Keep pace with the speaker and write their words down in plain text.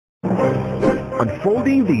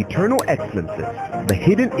unfolding the eternal excellences, the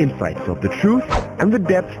hidden insights of the truth, and the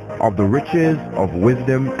depth of the riches of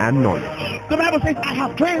wisdom and knowledge. The Bible says, I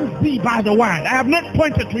have cleansed thee by the word. I have not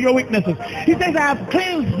pointed to your weaknesses. He says, I have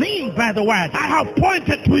cleansed thee by the word. I have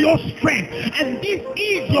pointed to your strength. And this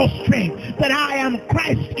is your strength, that I am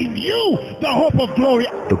Christ in you, the hope of glory.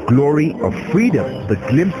 The glory of freedom, the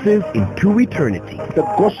glimpses into eternity. The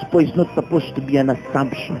gospel is not supposed to be an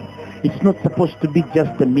assumption. It's not supposed to be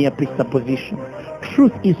just a mere presupposition.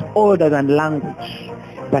 Truth is older than language.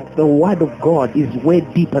 But the word of God is way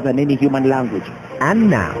deeper than any human language. And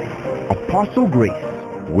now, Apostle Grace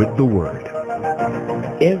with the word.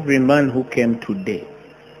 Every man who came today,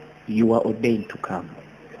 you are ordained to come.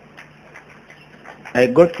 I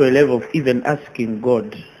got to a level of even asking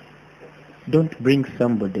God, don't bring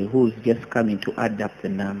somebody who's just coming to add up the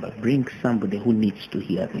number. Bring somebody who needs to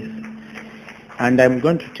hear this. And I'm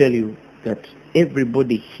going to tell you that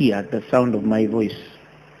everybody here, at the sound of my voice,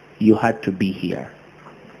 you had to be here.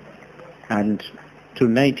 And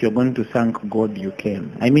tonight you're going to thank God you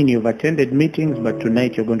came. I mean, you've attended meetings, but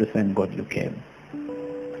tonight you're going to thank God you came.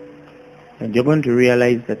 And you're going to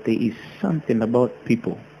realize that there is something about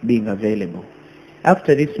people being available.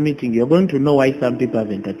 After this meeting, you're going to know why some people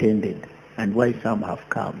haven't attended and why some have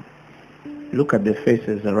come. Look at the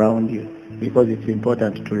faces around you, because it's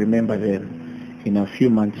important to remember them. In a few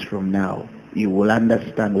months from now, you will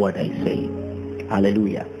understand what I say.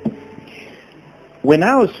 Hallelujah. When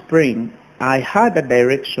I was praying, I had a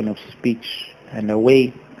direction of speech and a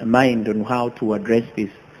mind on how to address this.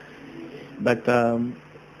 But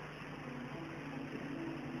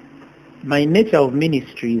my nature of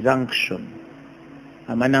ministry is unction.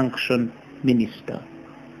 I'm an unction minister.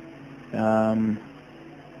 I'm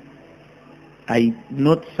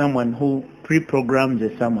not someone who pre-programs a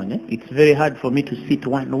sermon. It's very hard for me to sit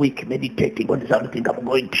 1 week meditating on something I'm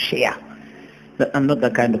going to share. I'm not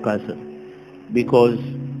that kind of person, because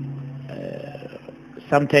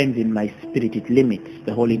sometimes in my spirit it limits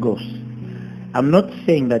the Holy Ghost. I'm not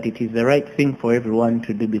saying that it is the right thing for everyone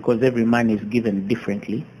to do, because every man is given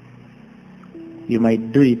differently. You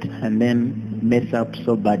might do it and then mess up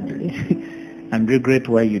so badly and regret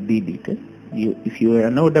why you did it. If you are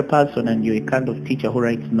an older person and you're a kind of teacher who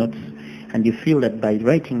writes notes, and you feel that by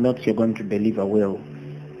writing notes you're going to deliver well,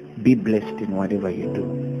 be blessed in whatever you do.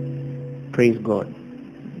 Praise God.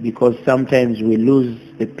 Because sometimes we lose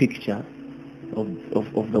the picture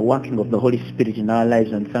of the working of the Holy Spirit in our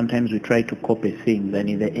lives, and sometimes we try to copy things, and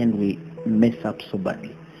in the end we mess up so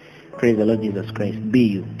badly. Praise the Lord Jesus Christ. Be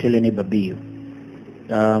you. Tell your neighbor, be you.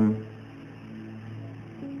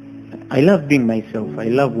 I love being myself. I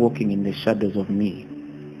love walking in the shadows of me,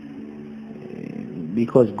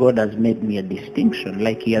 because God has made me a distinction,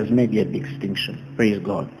 like He has made you a distinction. Praise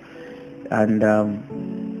God. And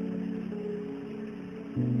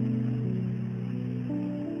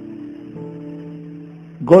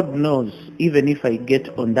God knows, even if I get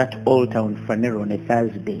on that altar on Phaneroo on a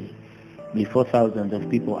Thursday before thousands of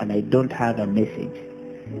people and I don't have a message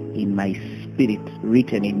in my spirit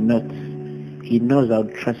written in notes, He knows I'll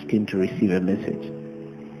trust Him to receive a message.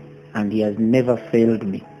 And He has never failed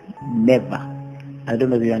me. Never. I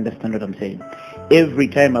don't know if you understand what I'm saying. Every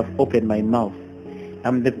time I've opened my mouth,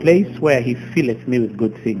 I'm the place where He filleth me with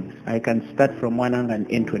good things. I can start from one angle and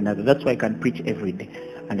end to another. That's why I can preach every day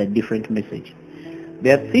and a different message.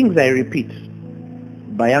 There are things I repeat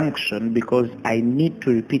by unction, because I need to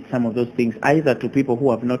repeat some of those things either to people who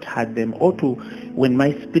have not heard them, or to when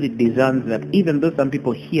my spirit discerns that even though some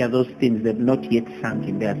people hear those things, they've not yet sunk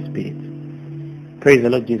in their spirits. Praise the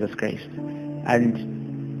Lord Jesus Christ.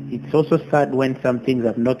 And it's also sad when some things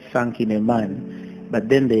have not sunk in a man, but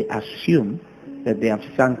then they assume that they have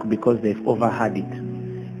sunk because they've overheard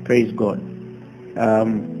it. Praise God.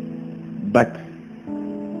 But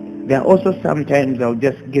there are also sometimes I'll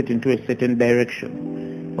just get into a certain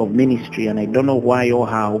direction of ministry, and I don't know why or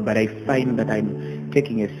how, but I find that I'm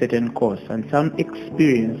taking a certain course, and some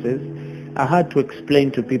experiences are hard to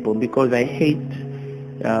explain to people, because I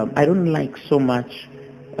don't like so much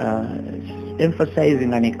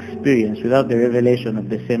emphasizing an experience without the revelation of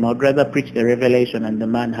the same. I'd rather preach the revelation and the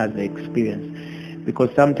man has the experience,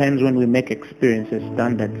 because sometimes when we make experiences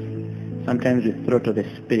standards, sometimes we throw to the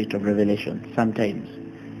spirit of revelation. Sometimes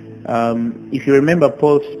if you remember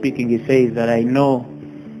Paul speaking, he says that I know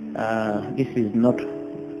this is not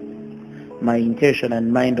my intention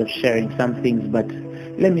and mind of sharing some things, but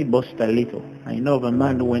let me boast a little. I know of a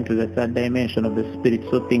man who went to the third dimension of the spirit,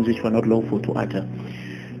 so things which were not lawful to utter.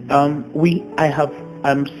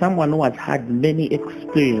 I'm someone who has had many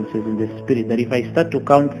experiences in the spirit, that if I start to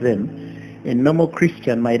count them, a normal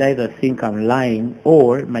Christian might either think I'm lying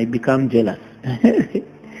or might become jealous.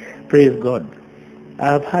 Praise God.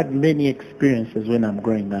 I've had many experiences when I'm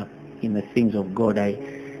growing up in the things of God.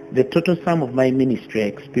 The total sum of my ministry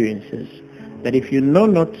experiences, that if you know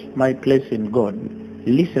not my place in God,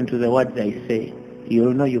 listen to the words I say,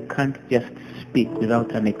 you'll know you can't just speak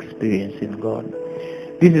without an experience in God.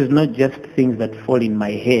 This is not just things that fall in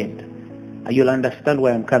my head. You'll understand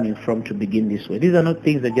where I'm coming from to begin this way. These are not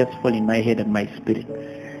things that just fall in my head and my spirit.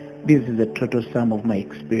 This is the total sum of my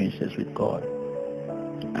experiences with God.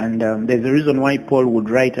 And there's a reason why Paul would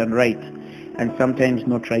write and sometimes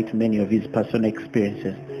not write many of his personal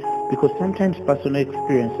experiences, because sometimes personal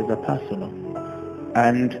experiences are personal,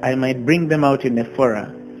 and I might bring them out in a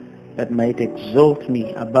fora that might exalt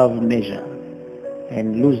me above measure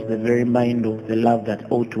and lose the very mind of the love that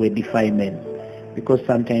ought to edify men, because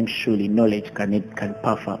sometimes surely knowledge can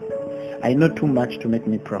puff up. I know too much to make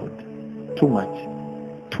me proud. Too much.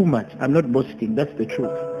 I'm not boasting, that's the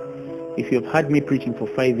truth. If you've had me preaching for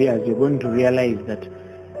 5 years, you're going to realize that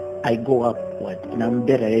I go upward and I'm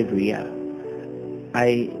better every year.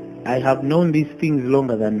 I have known these things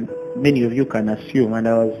longer than many of you can assume, and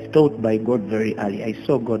I was taught by God very early. I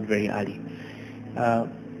saw God very early.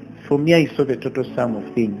 For me, I saw the total sum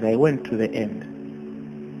of things. I went to the end.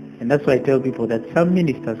 And that's why I tell people that some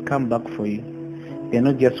ministers come back for you. They're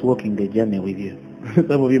not just walking the journey with you.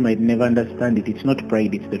 Some of you might never understand it. It's not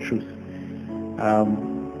pride, it's the truth.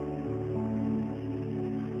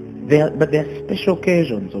 But there are special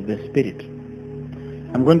occasions of the Spirit.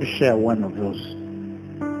 I'm going to share one of those.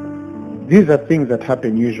 These are things that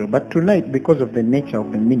happen usually, but tonight, because of the nature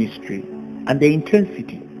of the ministry and the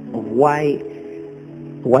intensity of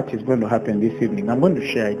what is going to happen this evening, I'm going to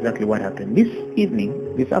share exactly what happened.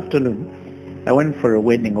 This afternoon, I went for a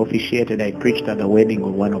wedding, officiated. I preached at the wedding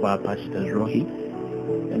of one of our pastors, Rohi.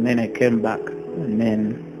 And then I came back, and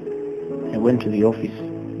then I went to the office.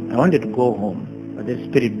 I wanted to go home, but the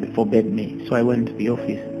Spirit forbade me. So I went to the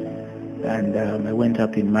office, and I went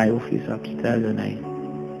up in my office upstairs, and I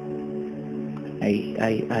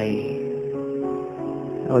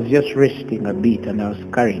was just resting a bit, and I was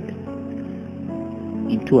carried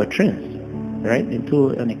into a trance, right? Into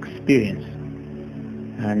an experience.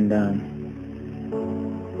 And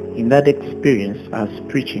in that experience, I was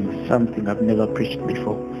preaching something I've never preached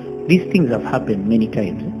before. These things have happened many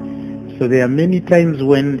times. So there are many times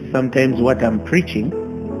when sometimes what I'm preaching,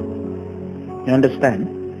 you understand,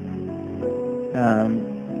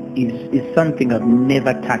 is something I've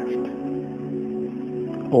never touched.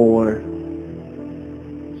 Or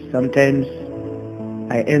sometimes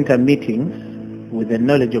I enter meetings with the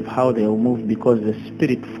knowledge of how they will move, because the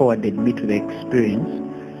Spirit forwarded me to the experience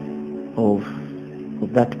of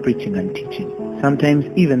that preaching and teaching. Sometimes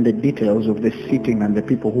even the details of the sitting and the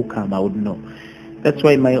people who come, I would know. That's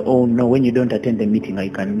why my own know, when you don't attend a meeting, I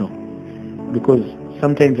can know, because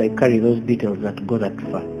sometimes I carry those details that go that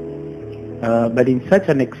far. But in such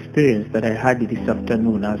an experience that I had this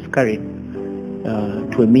afternoon, I was carried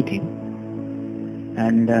to a meeting,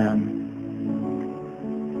 and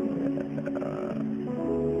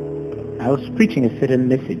I was preaching a certain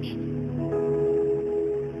message,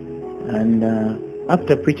 and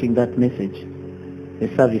after preaching that message, the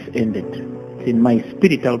service ended. It's in my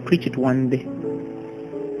spirit, I'll preach it one day.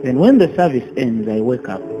 Then when the service ends, I wake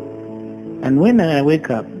up, and when I wake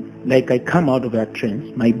up, like I come out of that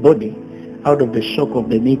trance, my body, out of the shock of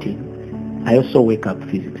the meeting, I also wake up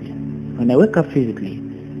physically. When I wake up physically,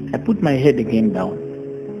 I put my head again down.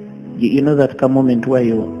 You know that moment where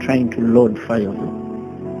you're trying to load files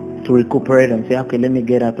to recuperate and say, okay, let me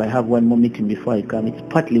get up. I have one more meeting before I come. It's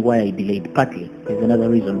partly why I delayed. Partly. There's another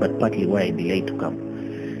reason, but partly why I delayed to come.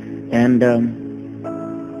 And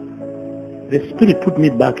the Spirit put me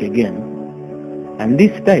back again. And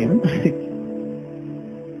this time,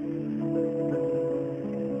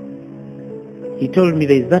 He told me,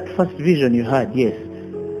 there's that first vision you had. Yes.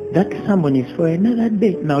 That sermon is for another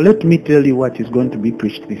day. Now let me tell you what is going to be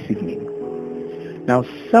preached this evening. Now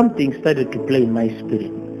something started to play in my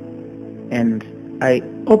spirit, and I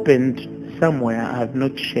opened somewhere I have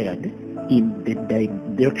not shared in the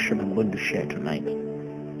direction I'm going to share tonight.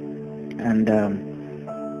 And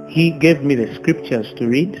he gave me the scriptures to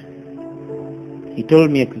read. He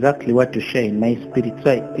told me exactly what to share in my spirit.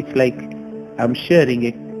 So it's like I'm sharing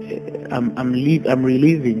it. I'm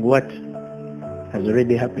releasing what has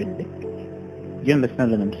already happened. Do you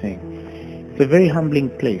understand what I'm saying? It's a very humbling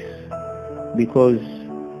place, because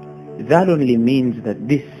that only means that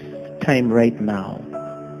this time right now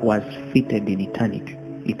was fitted in eternity.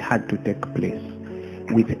 It had to take place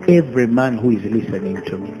with every man who is listening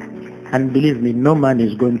to me. And believe me, no man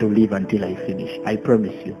is going to live until I finish. I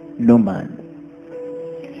promise you, no man.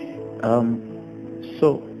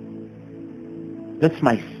 So that's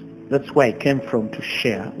where I came from to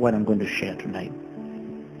share what I'm going to share tonight.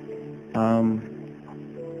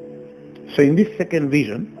 So in this second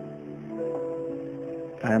vision,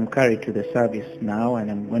 I am carried to the service now, and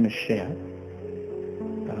I'm going to share.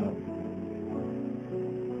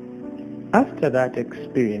 After that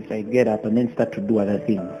experience, I get up and then start to do other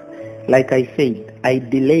things. Like I said, I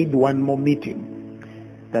delayed one more meeting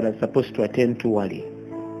that I was supposed to attend to early,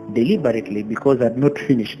 deliberately, because I'd not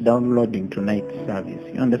finished downloading tonight's service.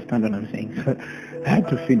 You understand what I'm saying? So I had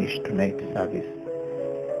to finish tonight's service.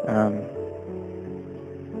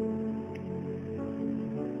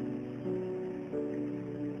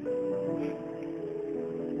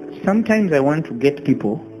 Sometimes I want to get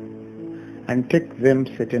people and take them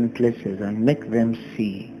certain places and make them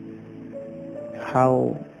see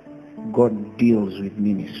how God deals with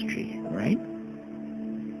ministry, right?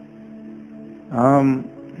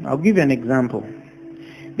 I'll give you an example.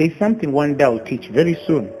 There's something one day I'll teach very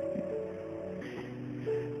soon.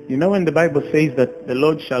 You know, when the Bible says that the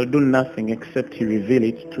Lord shall do nothing except he reveal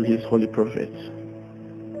it to his holy prophets.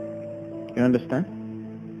 You understand?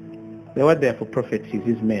 The word there for prophets is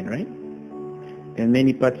his men, right? There are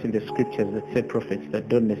many parts in the scriptures that say prophets that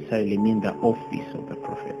don't necessarily mean the office of the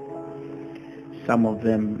prophet. Some of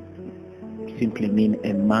them simply mean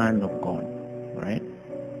a man of God, right?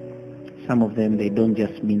 Some of them, they don't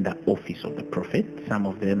just mean the office of the prophet. Some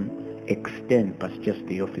of them extend past just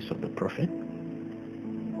the office of the prophet.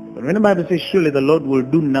 But when the Bible says, surely the Lord will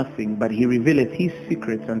do nothing, but he revealeth his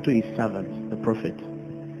secrets unto his servants, the prophets.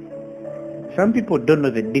 Some people don't know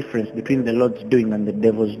the difference between the Lord's doing and the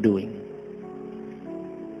devil's doing.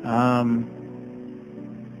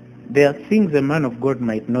 There are things a man of God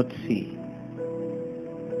might not see.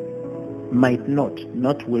 Might not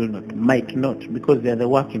will not, might not, because they are the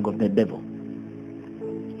working of the devil.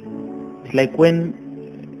 It's like when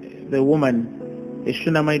a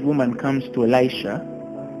Shunammite woman comes to Elisha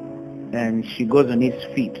and she goes on his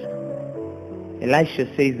feet. Elisha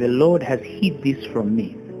says, the Lord has hid this from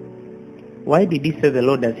me. Why did he say the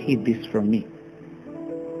Lord has hid this from me?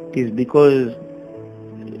 It is because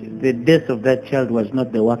the death of that child was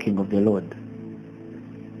not the working of the Lord.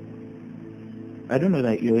 I don't know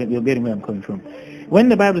that you're getting where I'm coming from. When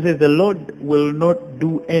the Bible says the Lord will not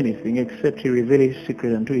do anything except he reveal his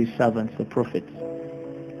secret unto his servants, the prophets.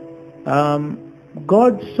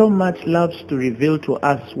 God so much loves to reveal to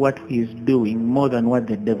us what he is doing more than what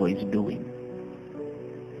the devil is doing.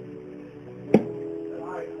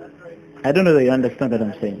 I don't know that you understand what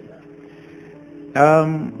I'm saying.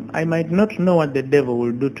 I might not know what the devil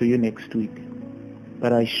will do to you next week,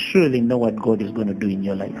 but I surely know what God is going to do in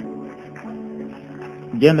your life.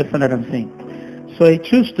 Do you understand what I'm saying? So I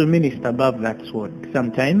choose to minister above that sword.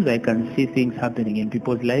 Sometimes I can see things happening in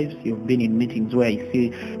people's lives. You've been in meetings where I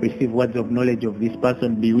receive words of knowledge of this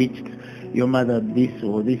person bewitched, your mother this,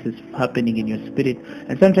 or this is happening in your spirit.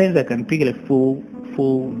 And sometimes I can pick a full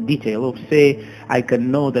detail of, say, I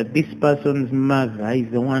can know that this person's mother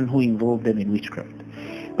is the one who involved them in witchcraft.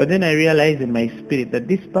 But then I realize in my spirit that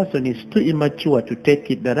this person is too immature to take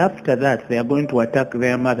it, that after that they are going to attack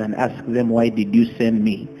their mother and ask them, why did you send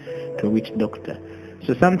me to a witch doctor?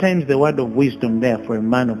 So sometimes the word of wisdom there for a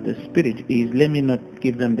man of the spirit is, let me not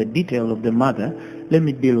give them the detail of the mother, let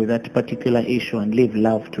me deal with that particular issue and leave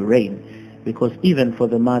love to reign. Because even for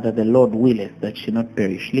the mother, the Lord willeth that she not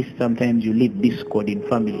perish. Lest sometimes you leave discord in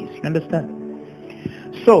families. You understand?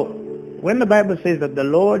 So, when the Bible says that the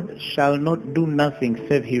Lord shall not do nothing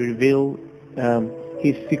save he reveal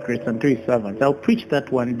his secrets unto his servants, I'll preach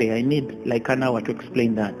that one day. I need like an hour to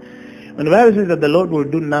explain that. When the Bible says that the Lord will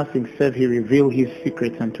do nothing save he reveal his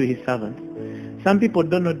secrets unto his servants, some people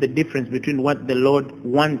don't know the difference between what the Lord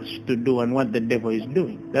wants to do and what the devil is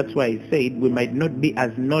doing. That's why I said we might not be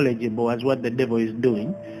as knowledgeable as what the devil is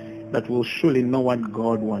doing, but we'll surely know what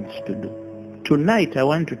God wants to do. Tonight I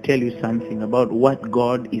want to tell you something about what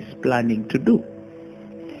God is planning to do.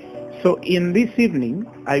 So in this evening,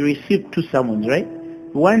 I received two sermons, right?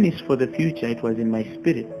 One is for the future. It was in my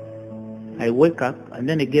spirit. I wake up and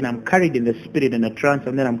then again I'm carried in the spirit in a trance,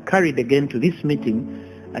 and then I'm carried again to this meeting,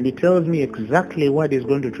 and it tells me exactly what is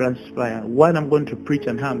going to transpire, what I'm going to preach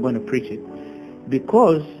and how I'm going to preach it.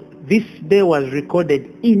 Because this day was recorded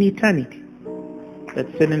in eternity that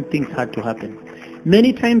certain things had to happen.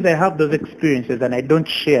 Many times I have those experiences and I don't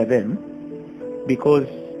share them because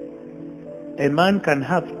a man can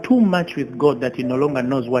have too much with God that he no longer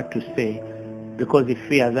knows what to say, because he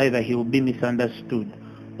fears either he will be misunderstood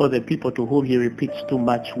or the people to whom he repeats too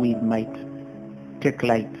much with might take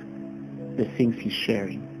light the things he's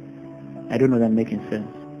sharing. I don't know if that's making sense.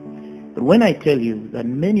 But when I tell you that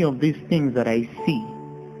many of these things that I see,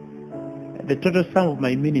 the total sum of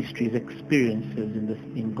my ministry is experiences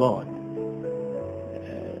in God.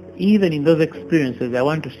 Even in those experiences, I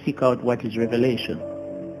want to seek out what is revelation,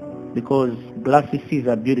 because glassy seas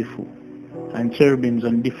are beautiful and cherubims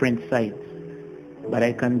on different sides, but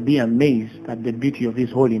I can be amazed at the beauty of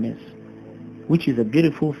His holiness, which is a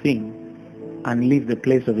beautiful thing, and leave the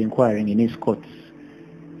place of inquiring in His courts.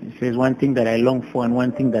 It says, one thing that I long for and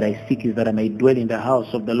one thing that I seek is that I may dwell in the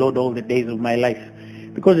house of the Lord all the days of my life,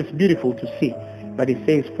 because it's beautiful to see. But it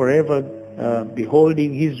says, forever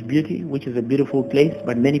beholding His beauty, which is a beautiful place,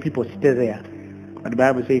 but many people stay there. But the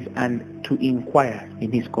Bible says, and to inquire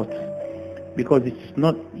in His courts, because it's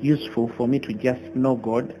not useful for me to just know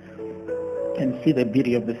God and see the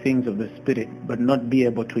beauty of the things of the Spirit, but not be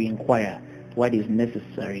able to inquire what is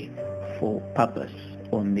necessary for purpose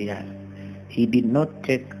on the earth. He did not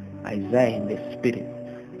take Isaiah in the Spirit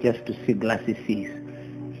just to see glassy seas.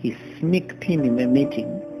 He sneaked him in the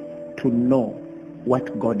meeting to know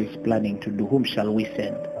what God is planning to do. Whom shall we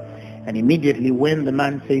send? And immediately when the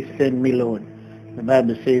man says, send me, Lord, the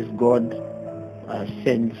Bible says God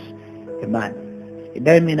sends a man. It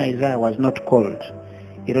doesn't mean Isaiah was not called.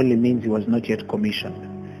 It only means he was not yet commissioned.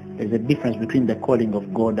 There's a difference between the calling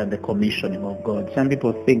of God and the commissioning of God. Some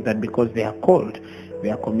people think that because they are called,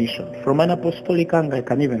 they are commissioned. From an apostolic angle, I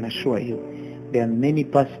can even assure you, there are many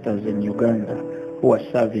pastors in Uganda who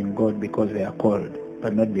are serving God because they are called,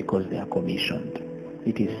 but not because they are commissioned.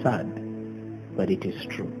 It is sad, but it is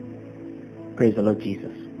true. Praise the Lord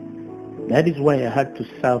Jesus. That is why I had to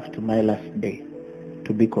serve to my last day,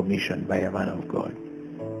 to be commissioned by a man of God,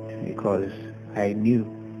 because I knew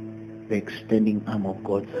the extending arm of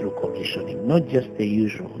God through commissioning, not just the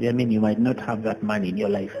usual. I mean, you might not have that man in your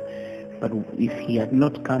life, but if he had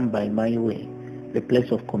not come by my way, the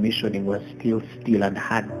place of commissioning was still and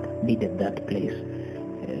had needed that place.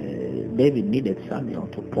 David needed Samuel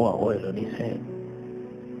to pour oil on his head.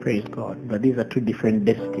 Praise God. But these are two different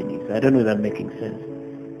destinies. I don't know if I'm making sense.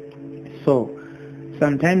 So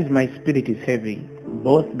sometimes my spirit is heavy,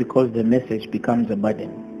 both because the message becomes a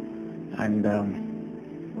burden, and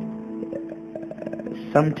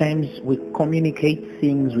sometimes we communicate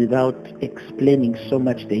things without explaining so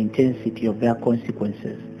much the intensity of their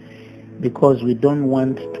consequences, because we don't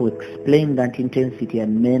want to explain that intensity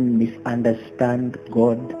and men misunderstand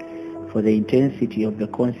God for the intensity of the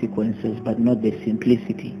consequences, but not the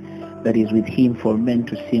simplicity that is with Him for men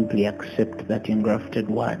to simply accept that engrafted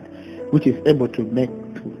word, which is able to make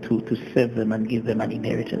to save them and give them an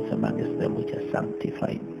inheritance amongst them which are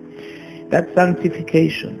sanctified. That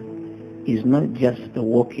sanctification is not just the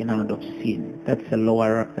walking out of sin. That's a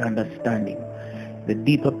lower understanding. The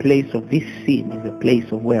deeper place of this sin is a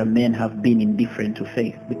place of where men have been indifferent to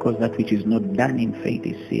faith, because that which is not done in faith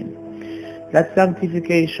is sin. That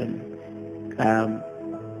sanctification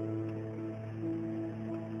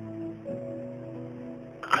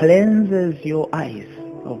cleanses your eyes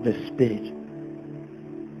of the Spirit.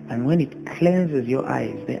 And when it cleanses your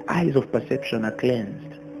eyes, the eyes of perception are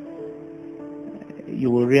cleansed.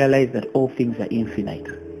 You will realize that all things are infinite.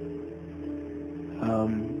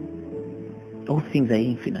 All things are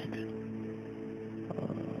infinite.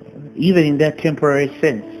 Even in their temporary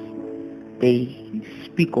sense, they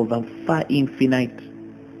speak of a far infinite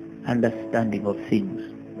understanding of things,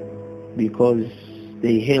 because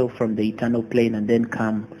they hail from the eternal plane and then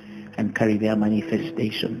come and carry their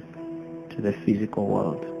manifestation to the physical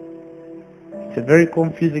world. It's a very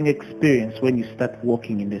confusing experience when you start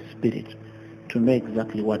walking in the Spirit to know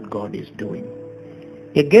exactly what God is doing.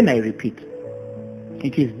 Again, I repeat,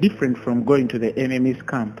 it is different from going to the enemy's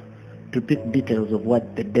camp to pick details of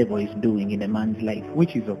what the devil is doing in a man's life,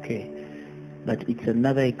 which is okay. But it's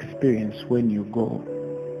another experience when you go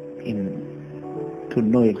in to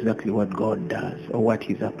know exactly what God does or what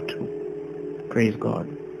He's up to. Praise God.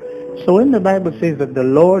 So when the Bible says that the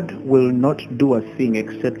Lord will not do a thing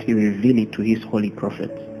except He reveal it to His holy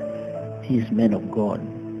prophets, His men of God.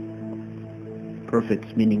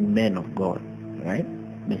 Prophets meaning men of God, right?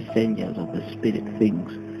 Messengers of the Spirit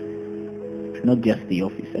things, not just the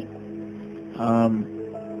officer.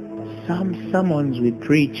 Some sermons we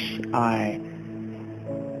preach are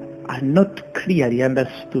not clearly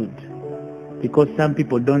understood, because some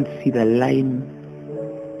people don't see the line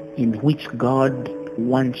in which God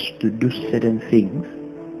wants to do certain things.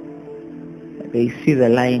 They see the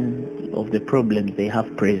line of the problems they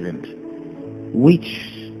have present, which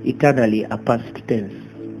eternally are past tense.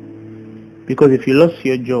 Because if you lost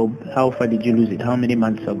your job, how far did you lose it? How many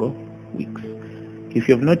months ago? Weeks. If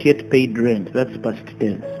you have not yet paid rent, that's past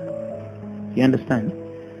tense. You understand?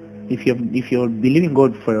 If you're believing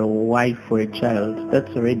God for a wife, for a child, that's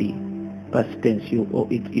already past tense.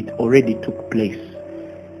 It already took place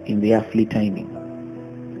in the earthly timing.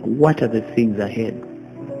 What are the things ahead?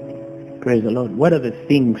 Praise the Lord. What are the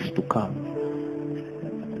things to come?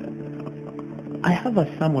 I have a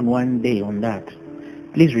sermon one day on that.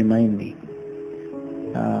 Please remind me.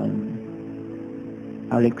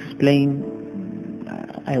 I'll explain.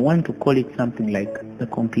 I want to call it something like the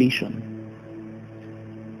completion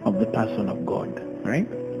of the person of God, right?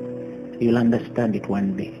 You'll understand it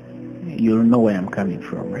one day. You'll know where I'm coming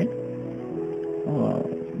from, right?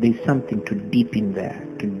 There's something to deep in there,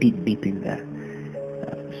 to deep in there.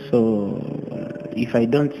 So if I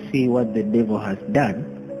don't see what the devil has done,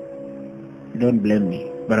 don't blame me,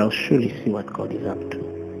 but I'll surely see what God is up to.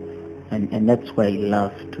 And that's why I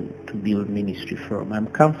love to build ministry from. I'm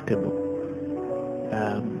comfortable.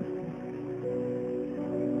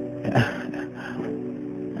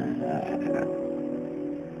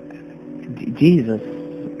 Jesus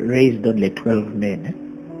raised only 12 men.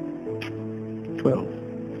 12.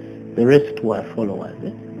 The rest were followers.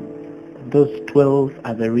 Those 12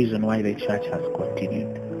 are the reason why the church has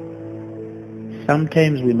continued.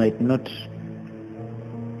 Sometimes we might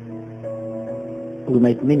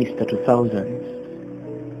minister to thousands,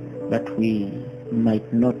 but we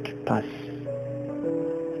might not pass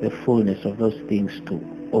the fullness of those things to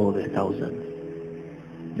all the thousands,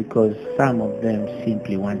 because some of them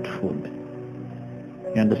simply want food.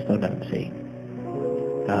 You understand what I'm saying?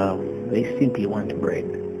 They simply want bread.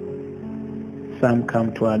 Some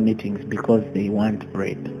come to our meetings because they want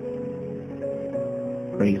bread.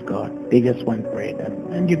 Praise God. They just want bread.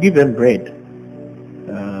 And you give them bread.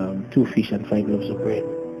 2 fish and 5 loaves of bread.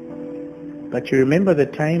 But you remember the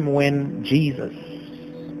time when Jesus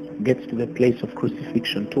gets to the place of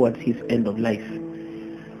crucifixion towards his end of life.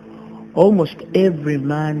 Almost every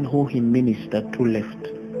man who he ministered to left,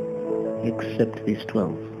 except these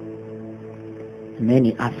 12. And then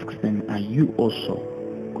he asks them, are you also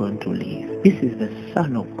going to leave? This is the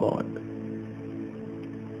Son of God.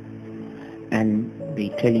 And they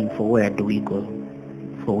tell him, for where do we go?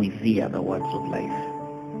 For with thee are the words of life.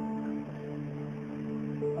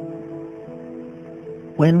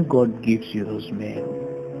 When God gives you those men,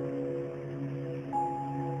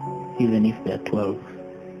 even if they're 12,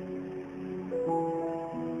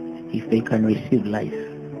 if they can receive life,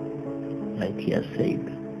 like he has said,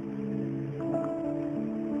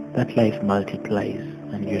 that life multiplies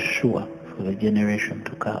and you're sure for the generation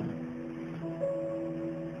to come.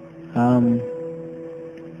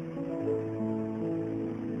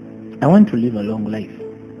 I want to live a long life.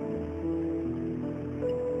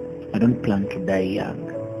 I don't plan to die young.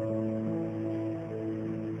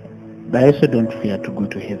 But I also don't fear to go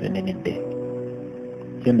to heaven any day.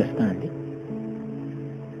 Do you understand it?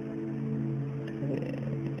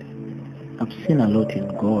 I've seen a lot in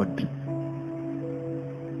God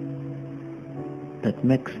that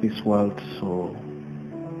makes this world so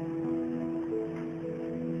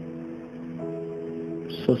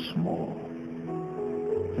small.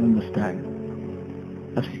 You understand?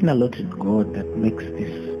 I've seen a lot in God that makes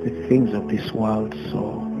the things of this world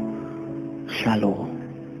so shallow.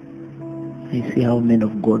 I see how men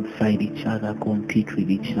of God fight each other, compete with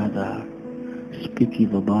each other, speak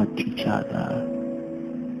evil about each other,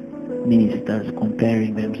 ministers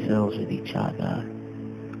comparing themselves with each other.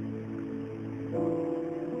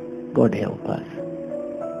 God help us.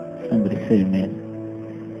 Somebody say amen.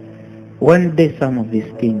 One day some of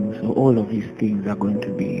these things, or all of these things, are going to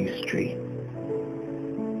be history.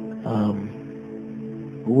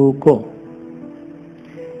 We'll go.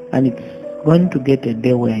 And it's going to get a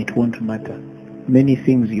day where it won't matter. Many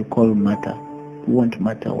things you call matter won't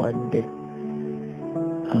matter one day.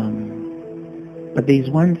 But there is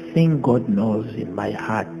one thing God knows in my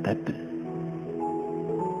heart, that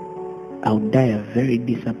I'll die a very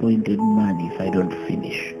disappointed man if I don't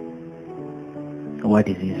finish what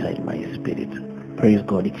is inside my spirit. Praise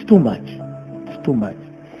God. It's too much. It's too much.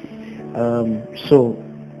 So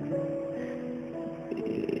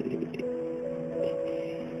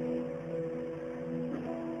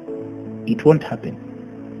it won't happen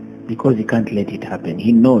because he can't let it happen.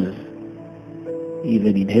 He knows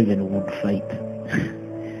even in heaven we would fight.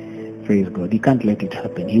 Praise God. He can't let it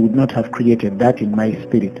happen. He would not have created that in my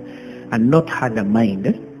spirit and not had a mind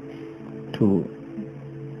to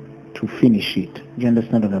finish it. Do you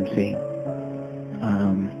understand what I'm saying?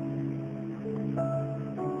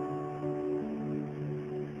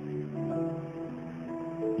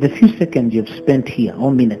 The few seconds you've spent here,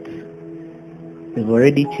 or minutes, they've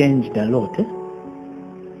already changed a lot.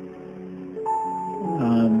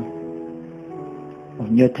 Of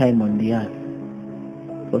your time on the earth.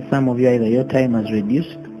 For some of you, either your time has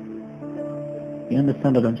reduced. You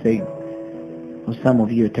understand what I'm saying? For some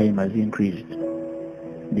of you, your time has increased.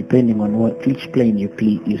 Depending on which plane you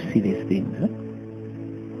see these things. Huh?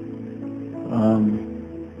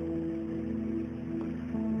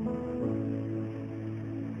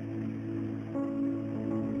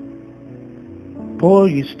 Paul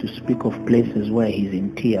used to speak of places where he's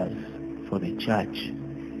in tears for the church.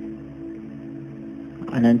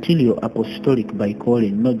 And until you're apostolic by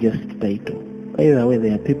calling, not just title. By the way,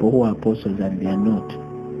 there are people who are apostles and they are not.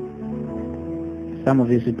 Some of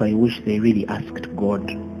these people, I wish they really asked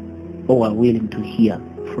God or are willing to hear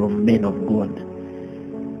from men of God.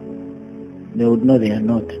 They would know they are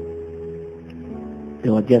not. They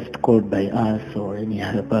were just called by us or any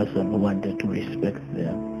other person who wanted to respect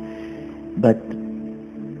them. But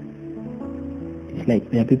it's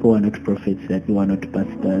like there are people who are not prophets, there are people who are not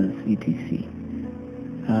pastors, etc.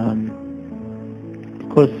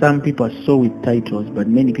 Because some people are so with titles, but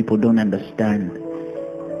many people don't understand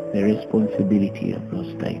the responsibility of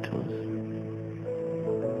those titles.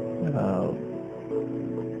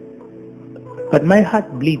 But my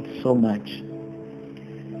heart bleeds so much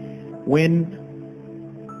when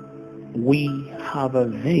we have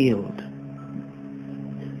veiled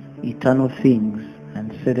eternal things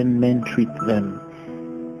and certain men treat them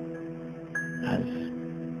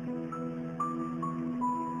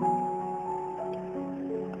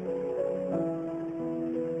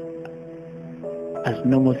as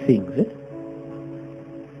normal things.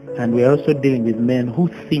 And we are also dealing with men who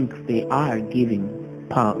think they are giving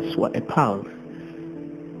a pulse,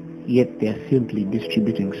 yet they are simply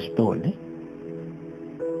distributing stone.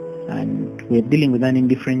 And we're dealing with an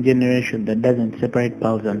indifferent generation that doesn't separate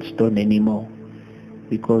pulse and stone anymore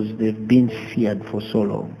because they've been seared for so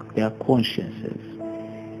long. Their consciences,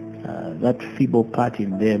 that feeble part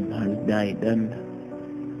in them has died. And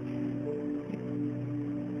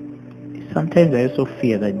sometimes I also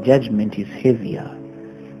fear that judgment is heavier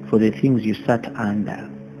for the things you sat under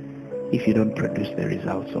if you don't produce the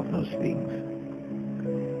results of those things.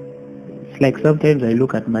 It's like sometimes I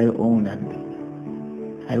look at my own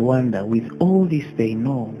and I wonder, with all this they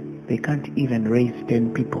know, they can't even raise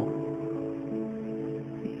 10 people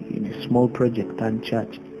in a small project and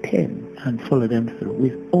church, 10, and follow them through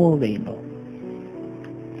with all they know.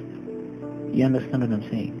 You understand what I'm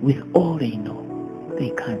saying? With all they know,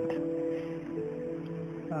 they can't.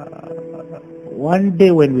 One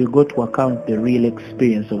day when we go to account the real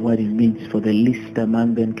experience of what it means for the least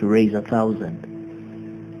among them to raise 1,000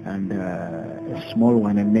 and a small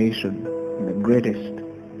one a nation, the greatest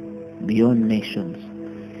beyond nations,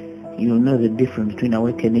 you'll know the difference between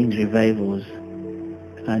awakenings, revivals,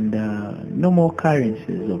 and no more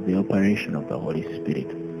occurrences of the operation of the Holy Spirit.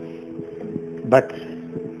 But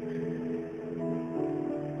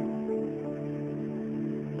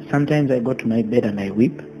sometimes I go to my bed and I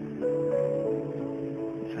weep.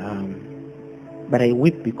 But I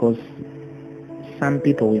weep because some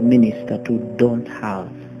people we minister to don't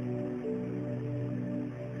have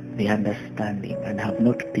the understanding and have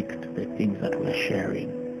not picked the things that we're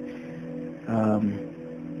sharing.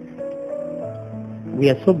 We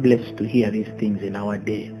are so blessed to hear these things in our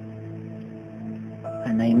day.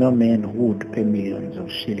 And I know men who would pay millions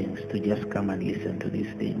of shillings to just come and listen to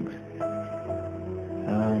these things.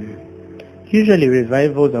 Usually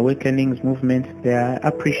revivals, awakenings, movements, they are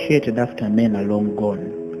appreciated after men are long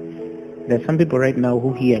gone. There are some people right now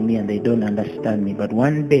who hear me and they don't understand me, but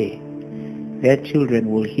one day their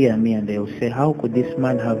children will hear me and they will say, how could this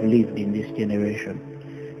man have lived in this generation?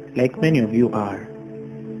 Like many of you are.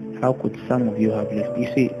 How could some of you have lived?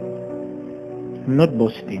 You see, I'm not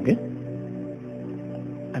boasting.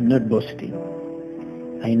 I'm not boasting.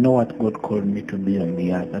 I know what God called me to be on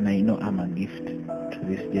the earth, and I know I'm a gift to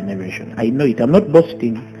this generation. I know it. I'm not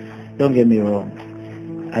boasting. Don't get me wrong.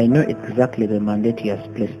 I know exactly the mandate He has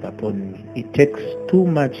placed upon me. It takes too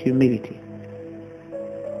much humility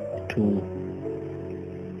to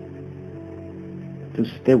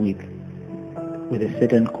stay with a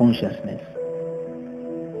certain consciousness.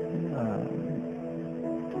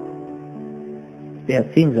 There are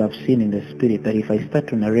things I've seen in the spirit that if I start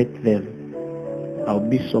to narrate them, I'll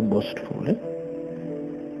be so boastful.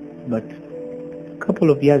 But a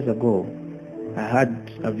couple of years ago, I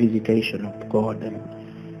had a visitation of God, and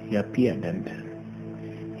He appeared and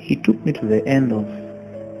He took me to the end of,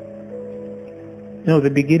 the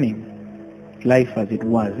beginning, life as it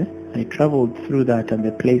was. I traveled through that and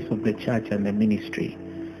the place of the church and the ministry.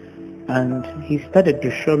 And He started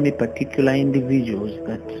to show me particular individuals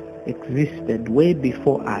that existed way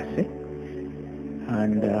before us.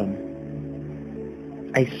 And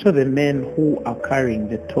I saw the men who are carrying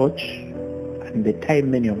the torch and the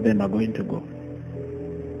time many of them are going to go.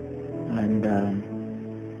 And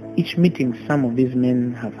each meeting some of these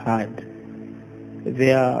men have had,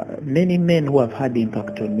 there are many men who have had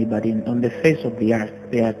impact on me, but on the face of the earth,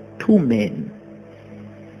 there are two men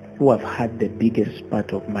who have had the biggest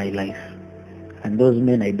part of my life. And those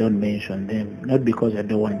men, I don't mention them, not because I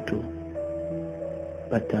don't want to,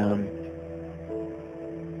 but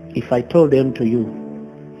if I told them to you,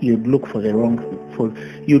 you'd look for the wrong,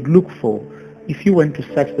 if you went to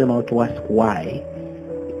search them out to ask why,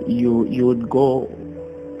 you would go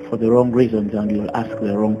for the wrong reasons and you'll ask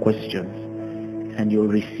the wrong questions and you'll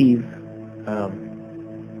receive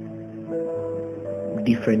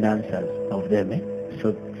different answers of them.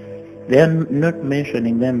 So they're not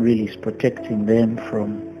mentioning them really is protecting them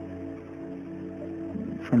from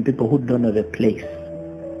people who don't know the place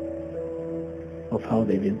of how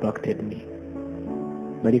they've impacted me.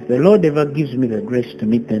 But if the Lord ever gives me the grace to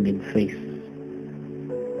meet them in face,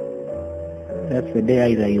 that's the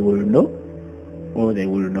day either you will know or they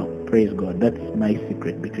will know. Praise God. That's my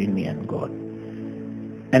secret between me and God.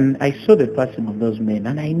 And I saw the passing of those men,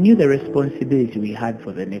 and I knew the responsibility we had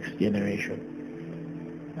for the next generation.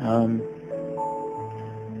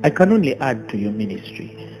 I can only add to your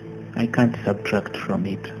ministry. I can't subtract from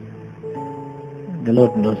it. The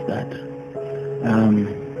Lord knows that.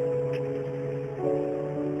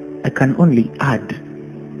 I can only add.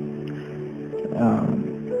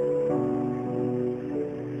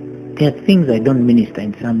 There are things I don't minister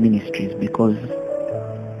in some ministries because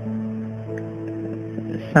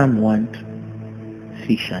some want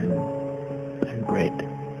fish and bread.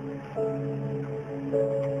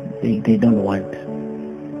 They don't want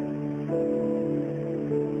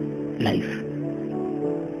life.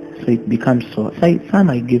 So it becomes so. Some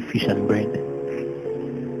I give fish and bread.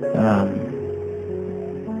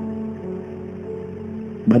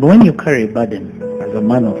 But when you carry a burden as a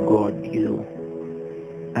man of God, you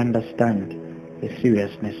understand the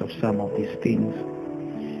seriousness of some of these things.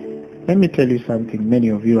 Let me tell you something many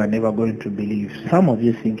of you are never going to believe. Some of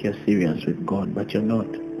you think you're serious with God, but you're not.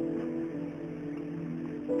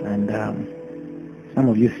 And some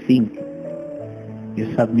of you think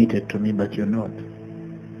you're submitted to me, but you're not.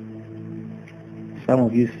 Some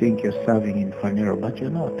of you think you're serving in Phaneroo, but you're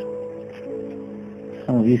not.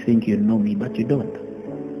 Some of you think you know me, but you don't.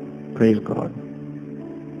 Praise God.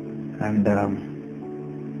 And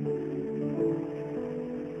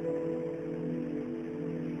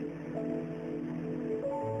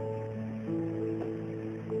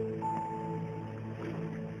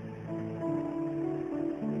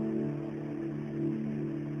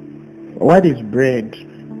what is bread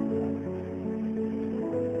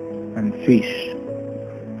and fish?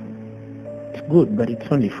 It's good, but it's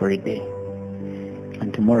only for a day.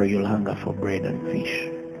 And tomorrow you'll hunger for bread and fish.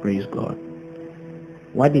 Praise God.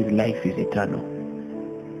 What is life is eternal.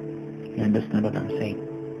 You understand what I'm saying?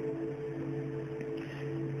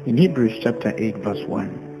 In Hebrews chapter 8 verse 1,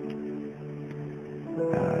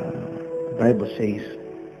 the Bible says,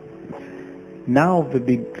 now the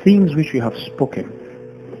big things which we have spoken,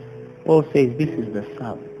 Paul says this is the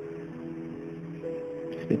sum.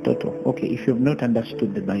 It's the total. Okay, if you've not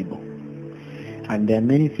understood the Bible, and there are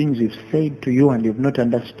many things we've said to you and you've not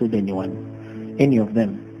understood any of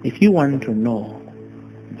them, if you want to know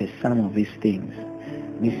the sum of these things,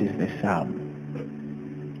 this is the sum.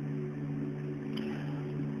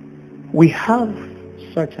 We have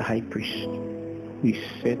such a high priest who is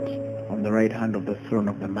set on the right hand of the throne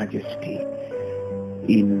of the majesty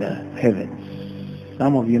in the heavens.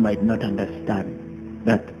 Some of you might not understand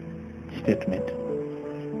that statement.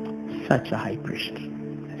 Such a high priest,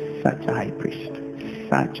 such a high priest,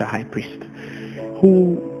 such a high priest,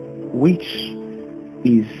 which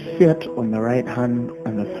is set on the right hand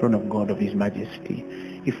on the throne of God of His Majesty.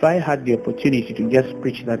 If I had the opportunity to just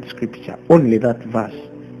preach that scripture, only that verse,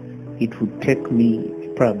 it would take me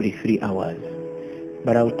probably 3 hours.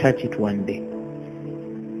 But I'll touch it one day.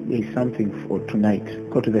 There is something for tonight.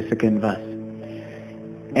 Go to the second verse.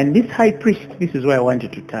 And this high priest, this is where I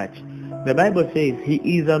wanted to touch. The Bible says he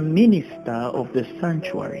is a minister of the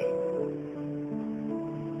sanctuary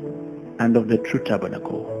and of the true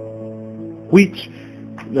tabernacle, which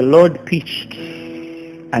the Lord pitched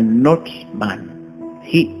and not man.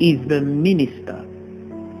 He is the minister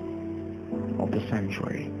of the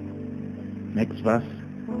sanctuary. Next verse.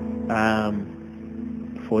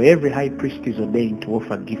 For every high priest is ordained to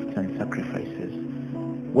offer gifts and sacrifices.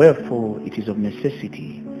 Wherefore it is of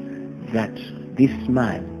necessity that this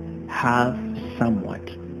man have somewhat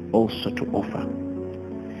also to offer.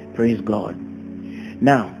 Praise God.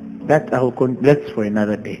 Now, That's for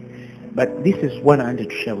another day. But this is what I wanted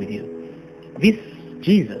to share with you. This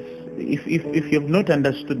Jesus, if you've not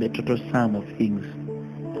understood the total sum of things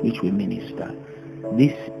which we minister,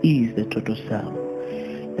 this is the total sum.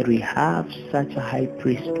 That we have such a high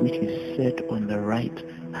priest which is set on the right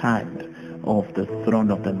hand of the throne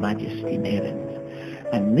of the majesty in heaven.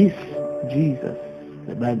 And this Jesus,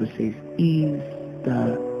 the Bible says, is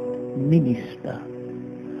the minister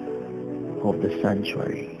of the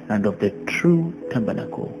sanctuary and of the true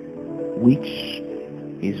tabernacle, which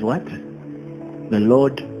is what? The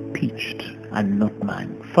Lord pitched and not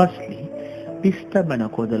man. Firstly, this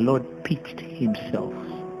tabernacle the Lord pitched himself.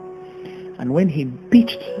 And when he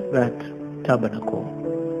pitched that tabernacle,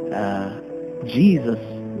 Jesus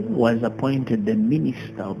was appointed the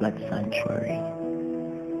minister of that sanctuary.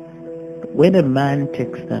 When a man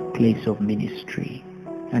takes that place of ministry,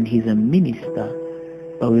 and he's a minister,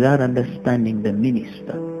 but without understanding the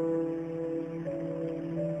minister,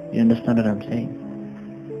 you understand what I'm saying?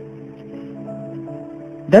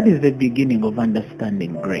 That is the beginning of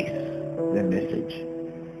understanding grace, the message.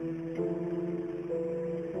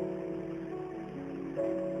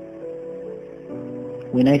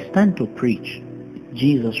 When I stand to preach,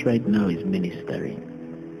 Jesus right now is ministering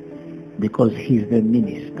because he's the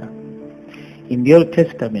minister. In the Old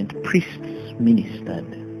Testament, priests ministered.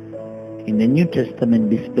 In the New Testament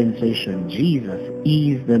dispensation, Jesus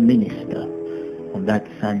is the minister of that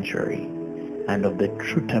sanctuary and of the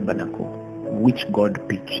true tabernacle which God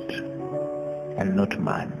pitched and not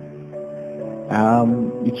man.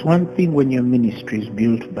 It's one thing when your ministry is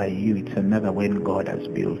built by you, it's another when God has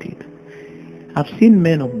built it. I've seen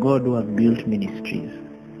men of God who have built ministries,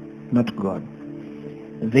 not God.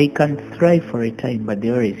 They can thrive for a time, but they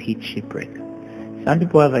always hit shipwreck. Some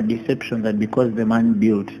people have a deception that because the man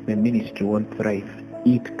built, the ministry won't thrive.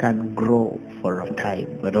 It can grow for a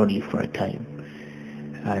time, but only for a time.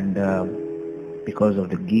 And because of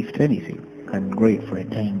the gift, anything can grow it for a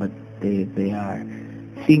time, but there are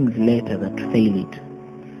things later that fail it.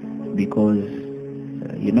 Because,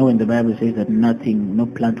 when the Bible says that no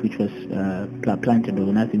plant which was planted or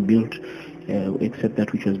nothing built except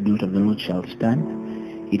that which was built of the Lord shall stand.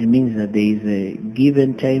 It means that there is a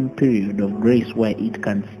given time period of grace where it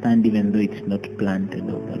can stand even though it's not planted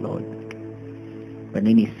of the Lord. But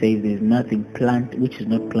then he says there is nothing which is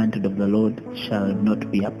not planted of the Lord shall not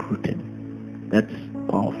be uprooted. That's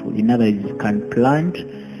powerful. In other words, it can plant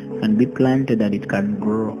and be planted and it can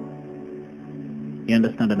grow. You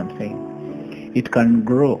understand what I'm saying? It can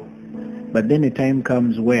grow. But then a time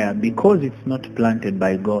comes where, because it's not planted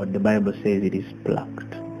by God, the Bible says it is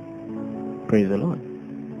plucked. Praise the Lord.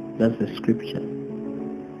 That's the scripture.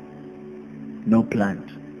 No plant.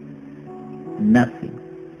 Nothing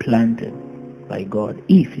planted by God.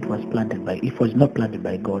 If it was not planted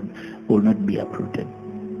by God, will not be uprooted.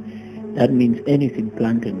 That means anything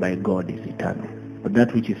planted by God is eternal. But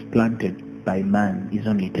that which is planted by man is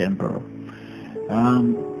only temporal.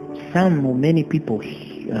 Many people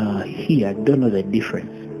here don't know the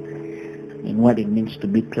difference in what it means to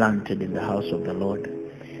be planted in the house of the Lord,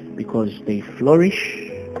 because they flourish.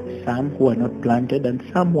 Some who are not planted and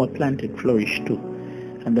some who are planted flourish too.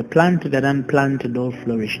 And the planted and unplanted all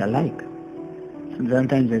flourish alike. And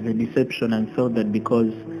sometimes there's a deception and thought that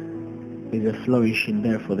because there's a flourishing,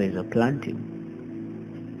 therefore there's a planting.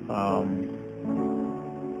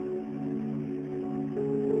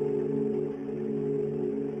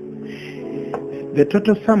 The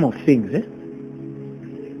total sum of things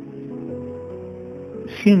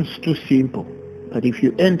seems too simple, but if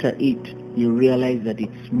you enter it, you realize that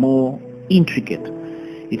it's more intricate.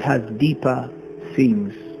 It has deeper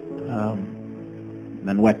things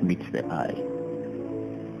than what meets the eye.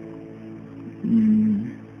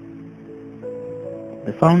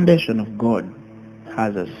 The foundation of God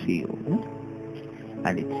has a seal,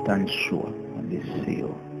 and it stands sure on this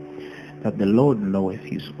seal, that the Lord knoweth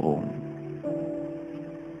his own.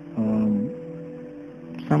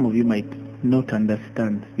 Some of you might not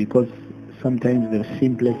understand, because sometimes the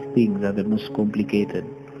simplest things are the most complicated,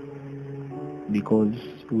 because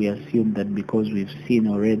we assume that because we've seen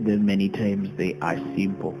or read them many times they are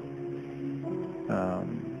simple,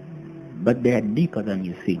 but they are deeper than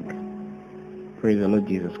you think. Praise the Lord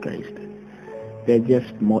Jesus Christ. They're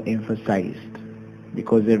just more emphasized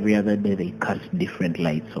because every other day they cast different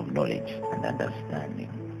lights of knowledge and understanding.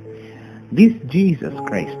 This Jesus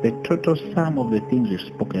Christ, the total sum of the things we've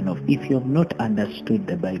spoken of, if you have not understood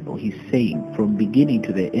the Bible, he's saying from beginning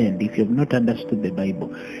to the end, if you have not understood the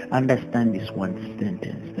Bible, understand this one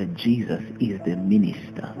sentence, that Jesus is the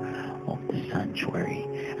minister of the sanctuary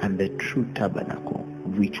and the true tabernacle,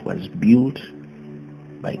 which was built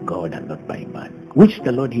by God and not by man, which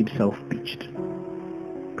the Lord himself pitched.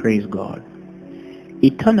 Praise God.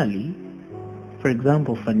 Eternally, for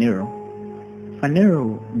example, Phaneroo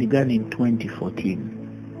began in 2014,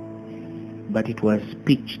 but it was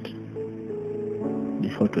pitched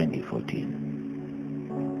before 2014.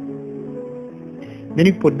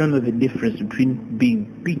 Many people don't know the difference between being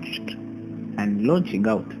pitched and launching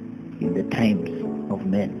out in the times of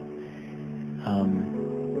men.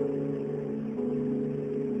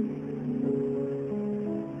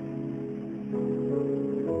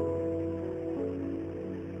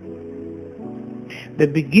 The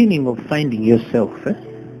beginning of finding yourself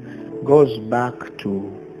goes back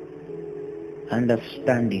to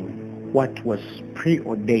understanding what was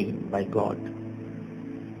preordained by God,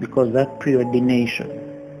 because that preordination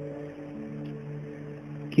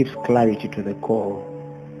gives clarity to the call,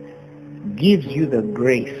 gives you the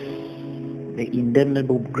grace, the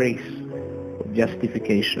indelible grace of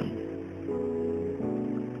justification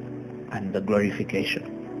and the glorification.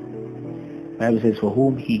 The Bible says, for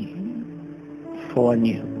whom he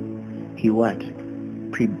foreknew, he what?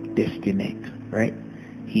 Predestinate, right?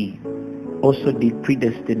 He also did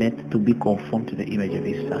predestinate to be conformed to the image of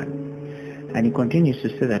his Son. And he continues to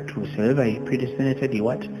say that whosoever he predestinated, he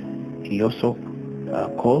what? He also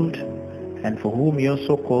called, and for whom he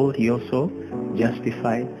also called, he also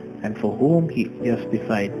justified, and for whom he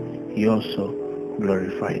justified, he also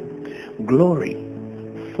glorified. Glory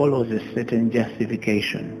follows a certain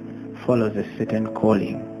justification, follows a certain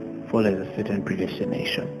calling, follows a certain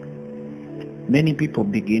predestination. Many people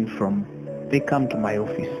begin from, they come to my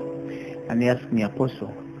office and they ask me,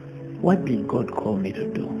 Apostle, what did God call me to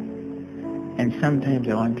do? And sometimes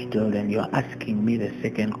I want to tell them, you're asking me the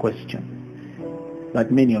second question.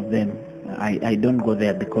 But many of them, I don't go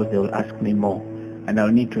there because they will ask me more, and I'll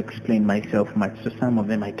need to explain myself much. So some of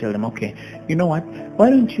them I tell them, okay, you know what? Why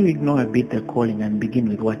don't you ignore a bit the calling and begin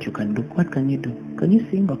with what you can do? What can you do? Can you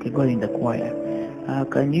sing? Okay, go in the choir.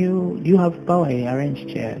 Do you have power? I arrange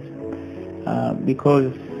chairs.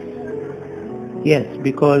 Because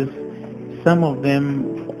some of them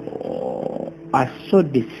are so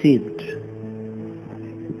deceived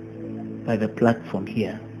by the platform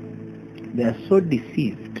here. They are so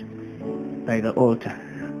deceived by the altar.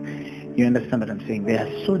 You understand what I'm saying? They are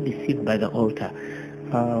so deceived by the altar.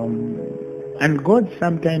 And God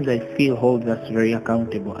sometimes, I feel, holds us very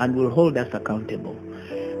accountable and will hold us accountable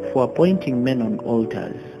for appointing men on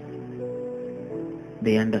altars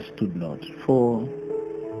they understood not, for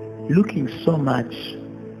looking so much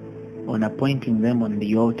on appointing them on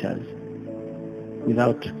the altars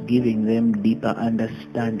without giving them deeper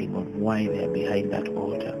understanding of why they are behind that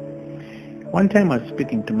altar. One time I was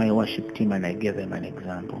speaking to my worship team and I gave them an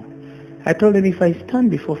example. I told them, if I stand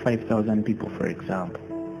before 5,000 people, for example,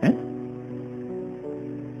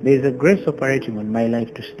 there is a grace operating on my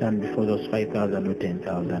life to stand before those 5,000 or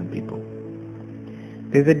 10,000 people.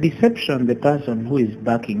 There's a deception the person who is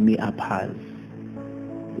backing me up has.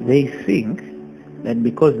 They think that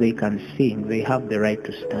because they can sing, they have the right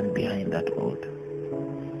to stand behind that altar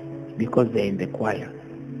because they're in the choir.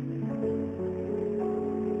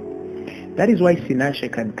 That is why Sinashe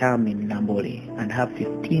can come in Namboli and have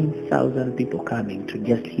 15,000 people coming to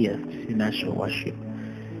just hear Sinashe worship,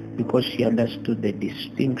 because she understood the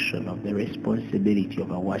distinction of the responsibility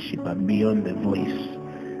of a worshiper beyond the voice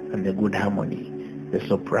and the good harmony, the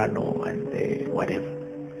soprano and the whatever.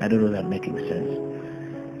 I don't know if that's making sense.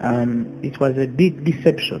 It was a deep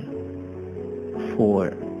deception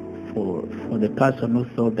for the person who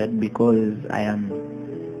thought that because I am...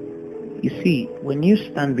 You see, when you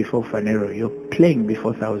stand before Phaneroo, you're playing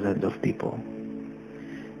before thousands of people.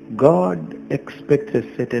 God expects a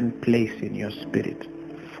certain place in your spirit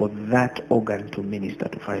for that organ to minister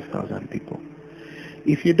to 5,000 people.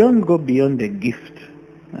 If you don't go beyond the gift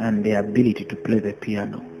and the ability to play the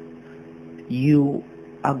piano, you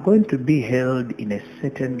are going to be held in a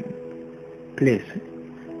certain place.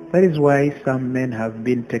 That is why some men have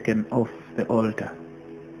been taken off the altar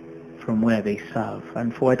from where they serve,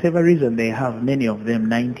 and for whatever reason they have, many of them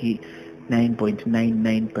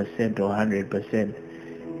 99.99% or 100%.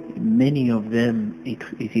 Many of them, it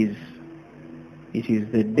is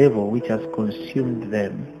the devil which has consumed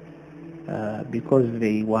them, because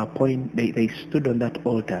they were they stood on that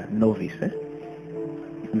altar novice.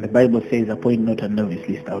 And the Bible says, appoint not a novice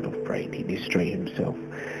lest out of pride he destroy himself.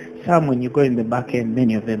 Some, when you go in the back end,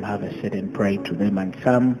 many of them have a certain pride to them, and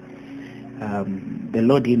some the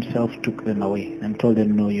Lord himself took them away and told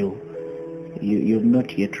them, no, you've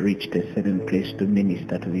not yet reached a certain place to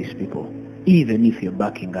minister to these people, even if you're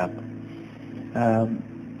backing up,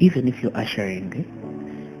 even if you're ushering.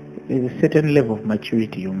 there's a certain level of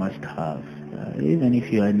maturity you must have. Even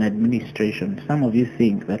if you are in administration, some of you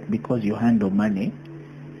think that because you handle money,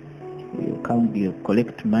 you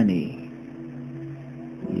collect money,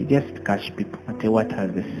 you just cash people. What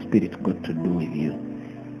has the Spirit got to do with you?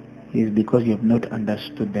 It's because you have not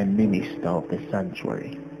understood the minister of the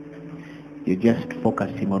sanctuary. You're just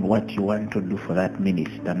focusing on what you want to do for that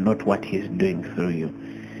minister, not what he's doing through you.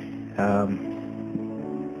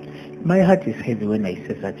 My heart is heavy when I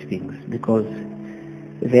say such things, because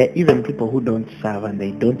there are even people who don't serve and they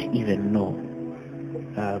don't even know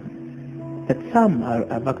that some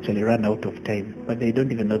have actually run out of time, but they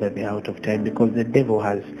don't even know that they're out of time, because the devil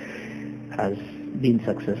has been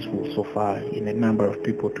successful so far in a number of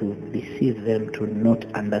people to deceive them to not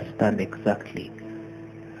understand exactly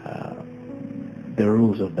the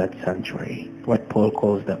rules of that sanctuary, what Paul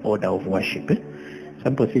calls the order of worship.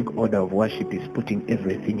 Some people think order of worship is putting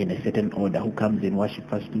everything in a certain order. Who comes in worship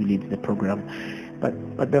first, who leads the program.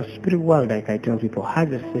 But the spirit world, like I tell people,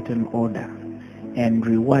 has a certain order, and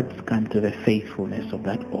rewards come to the faithfulness of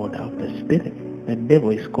that order of the Spirit. The devil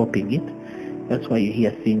is copying it. That's why you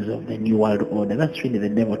hear things of the New World Order. That's really the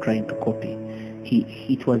devil trying to copy.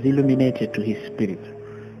 It was illuminated to his spirit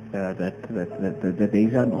that there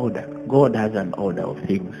is an order. God has an order of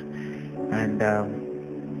things. And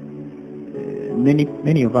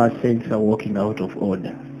many of our saints are walking out of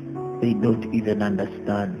order. They don't even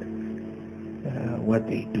understand what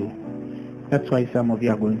they do. That's why some of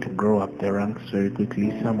you are going to grow up the ranks very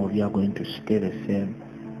quickly. Some of you are going to stay the same.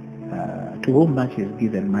 To whom much is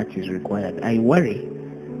given, much is required. I worry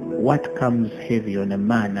what comes heavy on a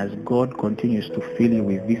man as God continues to fill you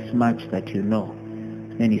with this much that you know.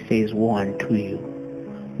 Then he says, woe unto you.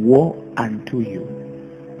 Woe unto you.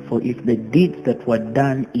 For if the deeds that were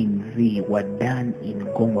done in thee were done in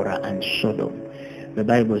Gomorrah and Sodom, the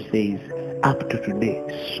Bible says, up to today,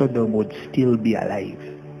 Sodom would still be alive.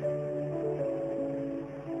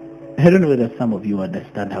 I don't know whether some of you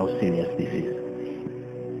understand how serious this is.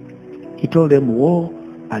 He told them, woe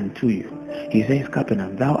unto you. He says,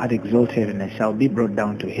 Capernaum, thou art exalted and shalt be brought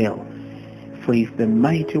down to hell. For if the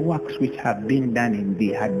mighty works which have been done in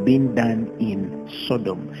thee had been done in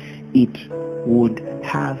Sodom, it would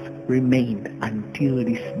have remained until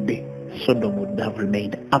this day. Sodom would have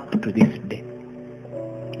remained up to this day.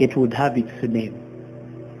 It would have its name.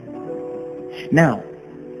 Now,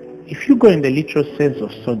 if you go in the literal sense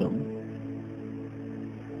of Sodom,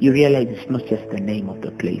 you realize it's not just the name of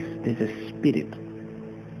the place. There's a spirit.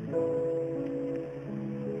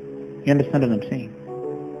 You understand what I'm saying?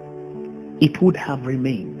 It would have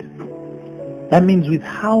remained. That means with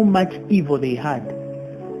how much evil they had,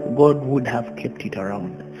 God would have kept it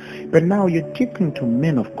around. But now you're talking to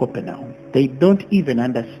men of Capernaum. They don't even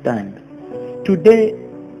understand. Today,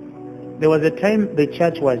 there was a time the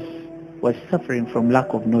church was suffering from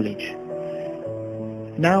lack of knowledge.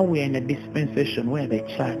 Now we are in a dispensation where the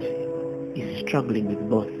church is struggling with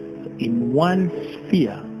both. In one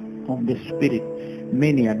sphere of the spirit,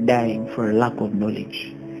 many are dying for a lack of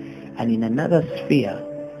knowledge. And in another sphere,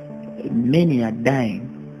 many are dying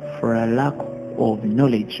for a lack of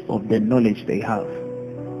knowledge of the knowledge they have.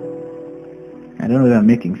 I don't know if I'm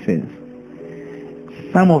making sense.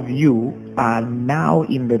 Some of you are now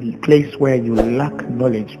in the place where you lack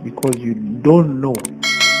knowledge because you don't know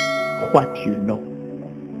what you know.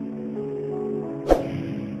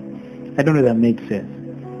 I don't know if that makes sense.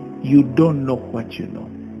 You don't know what you know.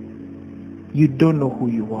 You don't know who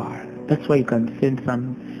you are. That's why you can send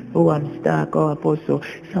some, oh, I'm stuck, oh, apostle.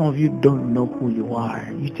 Some of you don't know who you are.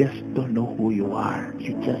 You just don't know who you are.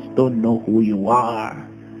 You just don't know who you are.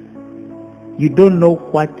 You don't know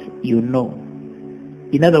what you know.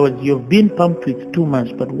 In other words, you've been pumped with too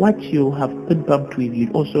much, but what you have been pumped with,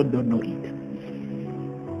 you also don't know it.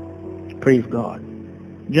 Praise God.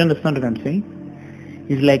 Do you understand what I'm saying?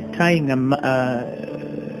 It's like tying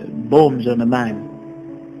bombs on a man,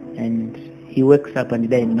 and he wakes up and he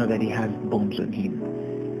doesn't know that he has bombs on him.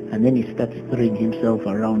 And then he starts throwing himself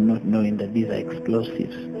around not knowing that these are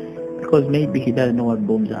explosives, because maybe he doesn't know what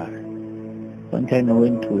bombs are. One time I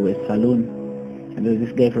went to a salon, and there was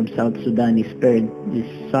this guy from South Sudan. His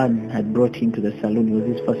son had brought him to the salon. It was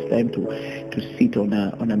his first time to sit on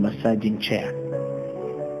a massaging chair,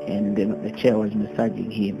 and the chair was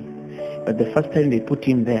massaging him. But the first time they put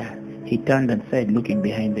him there, he turned and started looking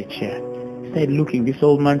behind the chair. This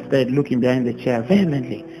old man started looking behind the chair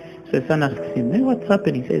vehemently. So the son asks him, hey, what's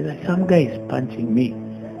happening? He says, some guy is punching me.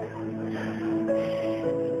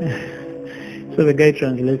 So the guy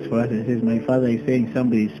translates for us and says, my father is saying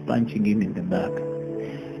somebody is punching him in the back.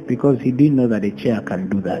 Because he didn't know that a chair can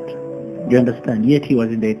do that. You understand? Yet he was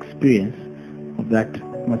in the experience of that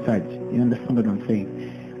massage. You understand what I'm saying?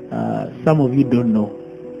 Some of you don't know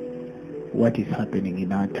what is happening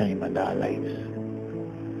in our time and our lives.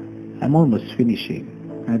 I'm almost finishing.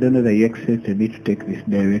 I don't know that you expected me to take this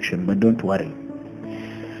direction, but don't worry.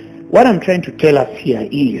 What I'm trying to tell us here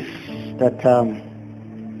is that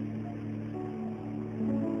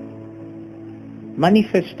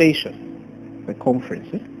manifestation, the conference,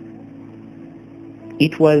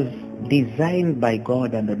 it was designed by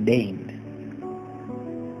God and ordained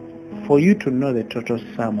for you to know the total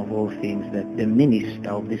sum of all things, that the minister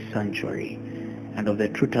of this sanctuary and of the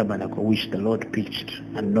true tabernacle which the Lord preached,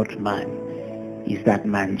 and not man, is that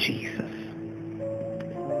man Jesus.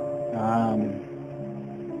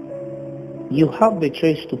 You have the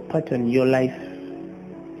choice to pattern your life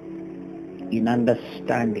in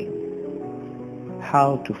understanding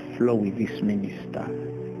how to flow with this minister,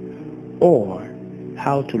 or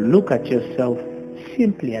how to look at yourself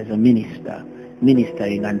simply as a minister,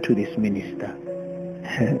 ministering unto this minister.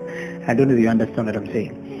 I don't know if you understand what I'm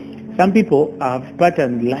saying. Some people have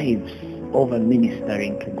patterned lives over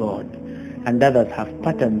ministering to God, and others have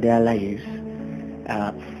patterned their lives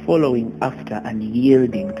following after and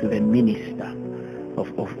yielding to the minister of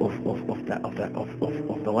the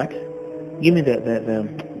what? Give me the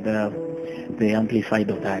amplified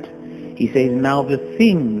of that. He says, now the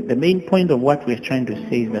main point of what we're trying to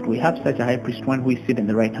say is that we have such a high priest, one who is sitting in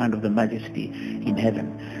the right hand of the majesty in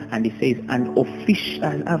heaven. And he says, an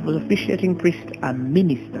officiating priest, a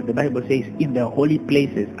minister, the Bible says, in the holy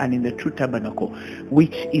places and in the true tabernacle,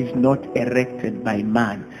 which is not erected by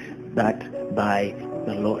man, but by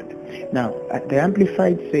the Lord. Now, the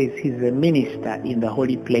Amplified says he's a minister in the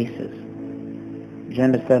holy places. Do you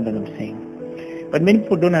understand what I'm saying? But many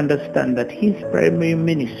people don't understand that his primary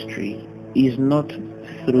ministry is not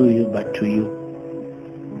through you, but to you.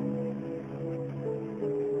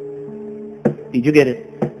 Did you get it?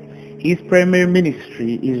 His primary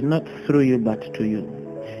ministry is not through you, but to you.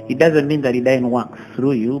 It doesn't mean that he doesn't work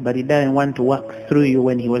through you, but he doesn't want to work through you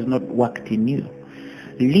when he was not worked in you.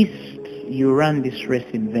 Lest you run this race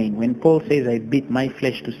in vain. When Paul says, I beat my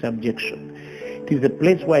flesh to subjection, it is the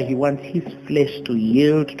place where he wants his flesh to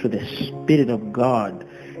yield to the Spirit of God,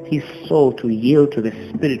 his soul to yield to the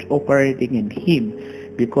Spirit operating in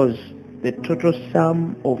him, because the total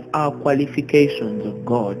sum of our qualifications of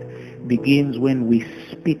God begins when we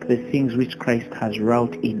speak the things which Christ has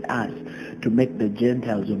wrought in us to make the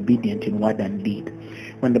Gentiles obedient in word and deed.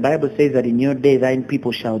 When the Bible says that in your day thine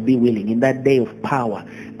people shall be willing, in that day of power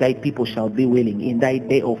thy people shall be willing, in thy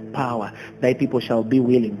day of power thy people shall be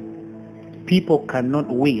willing. People cannot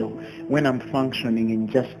will when I'm functioning in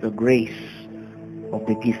just the grace of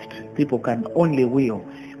the gift. People can only will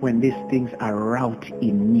when these things are wrought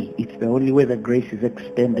in me. It's the only way the grace is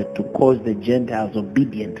extended to cause the Gentiles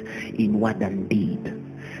obedient in word and deed,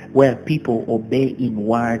 where people obey in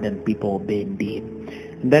word and people obey in deed.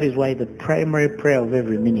 And that is why the primary prayer of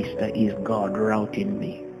every minister is, God, wrought in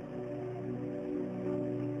me.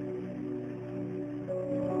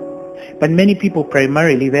 But many people,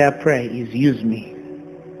 primarily their prayer is, use me.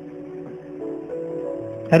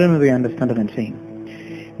 I don't know if you understand what I'm saying.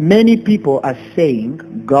 Many people are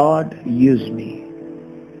saying, God, use me.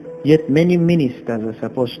 Yet many ministers are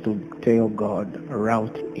supposed to tell God,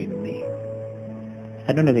 wrought in me.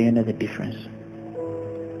 I don't know if you know the difference.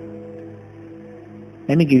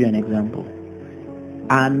 Let me give you an example.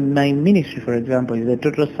 And my ministry, for example, is the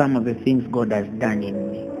total sum of the things God has done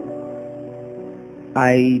in me.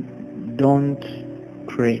 I don't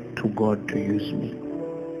pray to God to use me.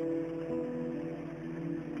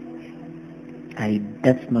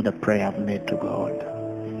 That's not a prayer I've made to God.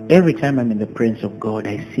 Every time I'm in the presence of God,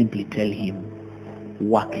 I simply tell him,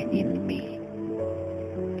 work in me.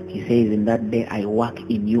 He says, in that day I work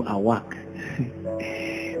in you, I work.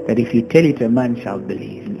 That if you tell it, a man shall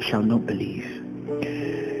not believe.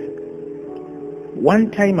 One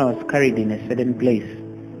time I was carried in a certain place.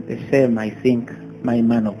 The same, I think, my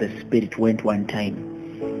man of the Spirit went one time.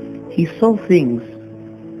 He saw things,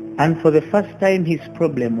 and for the first time his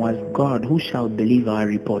problem was, God, who shall believe our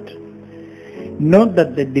report? Not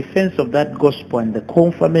that the defense of that gospel and the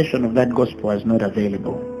confirmation of that gospel was not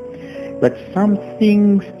available, but some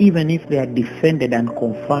things, even if they are defended and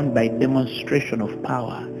confirmed by demonstration of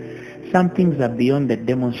power, some things are beyond the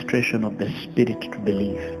demonstration of the Spirit to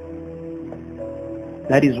believe.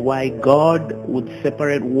 That is why God would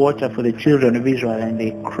separate water for the children of Israel, and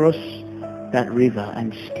they cross that river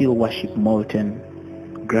and still worship molten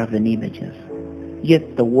graven images.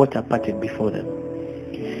 Yet the water parted before them.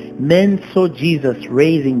 Men saw Jesus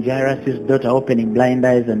raising Jairus' daughter, opening blind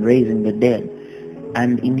eyes and raising the dead.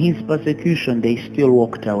 And in his persecution, they still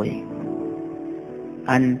walked away.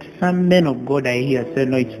 And some men of God I hear say,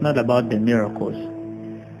 no, it's not about the miracles.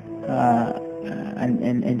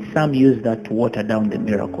 And some use that to water down the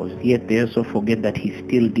miracles. Yet they also forget that he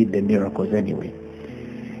still did the miracles anyway.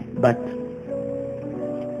 But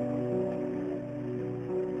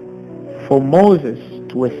for Moses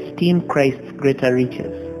to esteem Christ's greater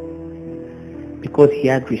riches, because he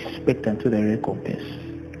had respect unto the recompense,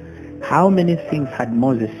 how many things had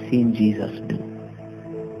Moses seen Jesus do?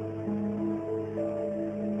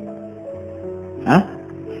 Huh?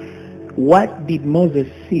 What did Moses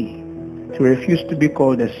see to refuse to be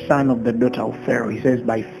called the son of the daughter of Pharaoh? He says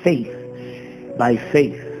by faith,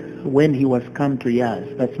 when he was come to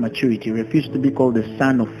years, that's maturity, refused to be called the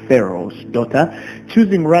son of Pharaoh's daughter,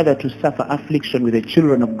 choosing rather to suffer affliction with the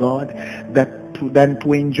children of God than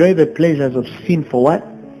to enjoy the pleasures of sin for what?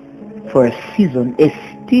 For a season,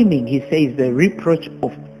 esteeming, he says, the reproach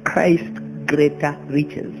of Christ greater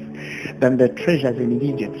riches than the treasures in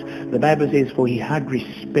Egypt. The Bible says, for he had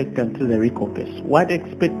respect unto the recompense. What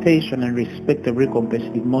expectation and respect of recompense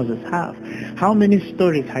did Moses have? How many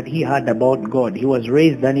stories had he heard about God? He was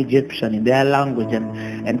raised an Egyptian in their language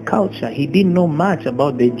and culture. He didn't know much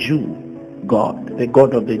about the Jew God, the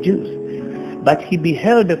God of the Jews. But he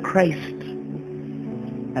beheld a Christ,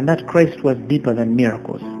 and that Christ was deeper than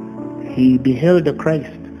miracles. He beheld a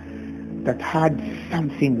Christ that had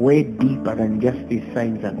something way deeper than just these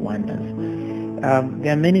signs and wonders.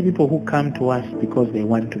 There are many people who come to us because they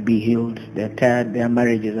want to be healed. They're tired, their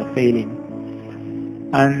marriages are failing.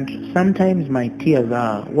 And sometimes my tears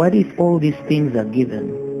are, what if all these things are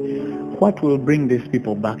given? What will bring these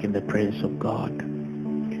people back in the presence of God?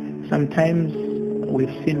 Sometimes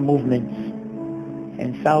we've seen movements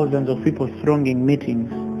and thousands of people thronging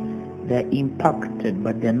meetings. They're impacted,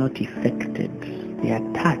 but they're not affected. They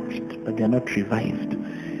are touched, but they're not revived.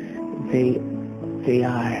 They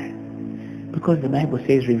are, because the Bible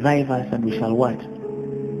says, revive us and we shall what?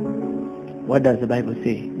 What does the Bible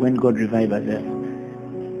say when God revives us?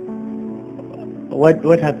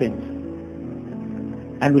 What happens?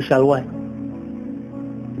 And we shall what?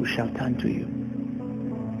 We shall turn to you.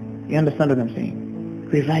 You understand what I'm saying?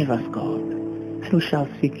 Revive us, God, and we shall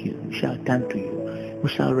seek you. We shall turn to you. We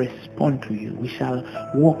shall respond to you. We shall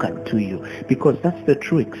walk unto you, because that's the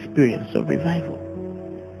true experience of revival.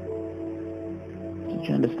 Do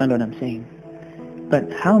you understand what I'm saying?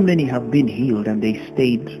 But how many have been healed and they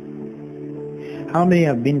stayed? How many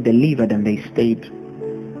have been delivered and they stayed?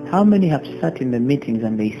 How many have sat in the meetings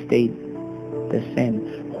and they stayed the same?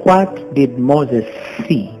 What did Moses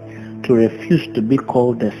see to refuse to be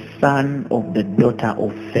called the son of the daughter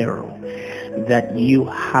of Pharaoh that you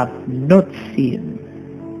have not seen?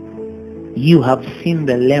 You have seen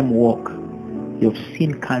the lame walk. You've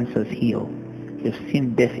seen cancers heal. You've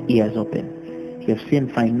seen deaf ears open. You've seen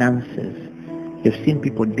finances. You've seen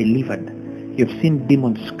people delivered. You've seen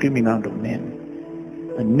demons screaming out of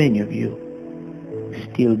men. But many of you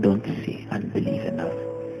still don't see and believe enough.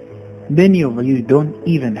 Many of you don't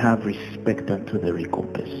even have respect unto the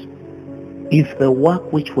recompense. If the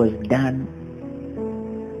work which was done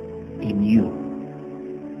in you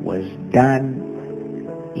was done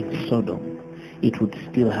in Sodom, it would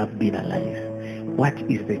still have been alive. What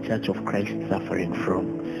is the Church of Christ suffering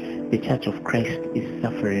from? The Church of Christ is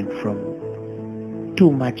suffering from too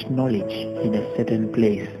much knowledge in a certain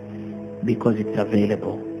place because it's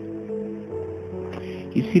available.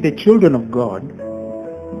 You see, the children of God,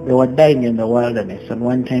 they were dying in the wilderness, and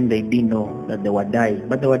one time they didn't know that they were dying,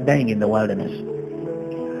 but they were dying in the wilderness.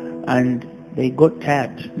 And they got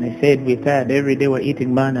tired, and they said, we're tired, every day we're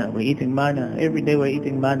eating manna, every day we're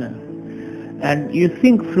eating manna. And you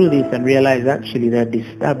think through this and realize actually they're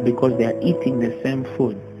disturbed because they're eating the same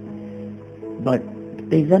food. But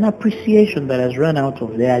there's an appreciation that has run out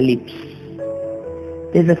of their lips.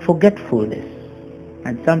 There's a forgetfulness.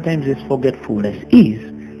 And sometimes this forgetfulness is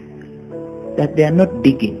that they are not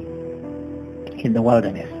digging in the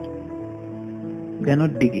wilderness. They are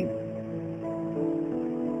not digging.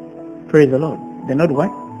 Praise the Lord. They're not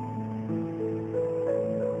what?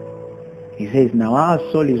 He says, now our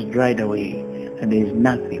soul is dried away, and there is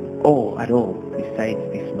nothing at all besides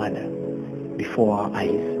this manna before our eyes.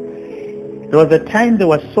 There was a time they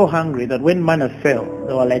were so hungry that when manna fell,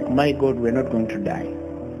 they were like, my God, we're not going to die.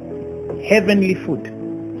 Heavenly food.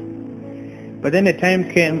 But then a time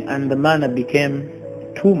came and the manna became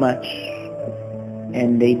too much,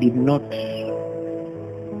 and they did not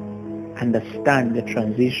understand the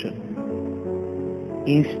transition.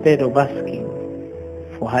 Instead of asking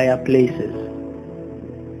for higher places,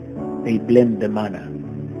 they blamed the manna.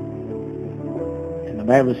 And the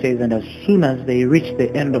Bible says, and as soon as they reached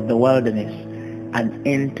the end of the wilderness and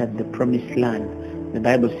entered the promised land, the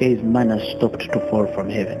Bible says manna stopped to fall from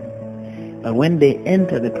heaven. But when they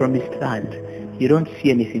enter the promised land, you don't see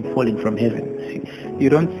anything falling from heaven. You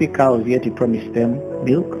don't see cows, yet he promised them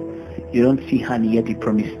milk. You don't see honey, yet he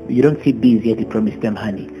promised. You don't see bees, yet he promised them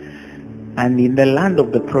honey. And in the land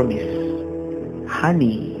of the promise,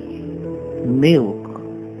 honey, milk.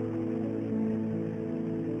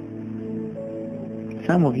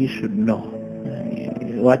 Some of you should know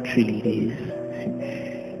what really it is.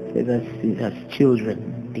 As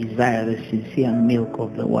children, desire the sincere milk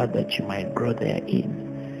of the word that you might grow therein.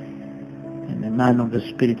 And the man of the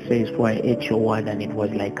Spirit says, for I ate your word and it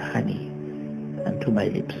was like honey unto my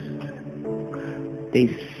lips. There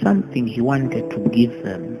is something he wanted to give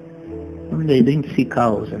them. When they didn't see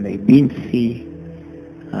cows and they didn't see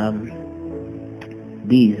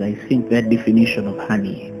bees, I think that definition of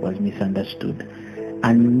honey was misunderstood.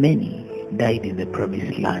 And many died in the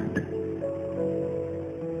promised land.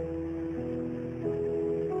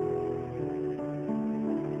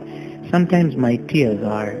 Sometimes my tears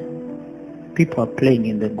are people are playing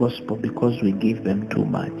in the gospel because we give them too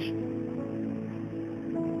much.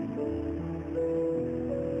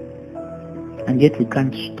 And yet we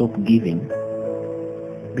can't stop giving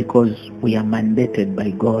because we are mandated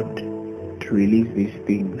by God to release these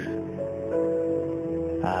things.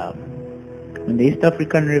 When the East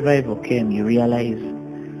African revival came, you realize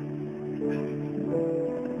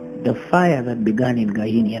the fire that began in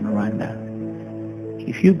Gahini and Rwanda.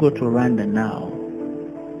 If you go to Rwanda now,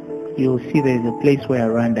 you'll see there is a place where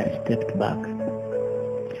Rwanda stepped back.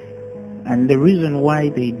 And the reason why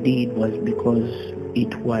they did was because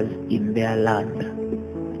it was in their land.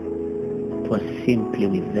 It was simply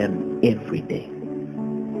with them every day.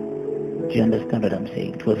 Do you understand what I'm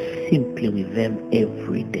saying? It was simply with them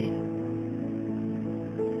every day.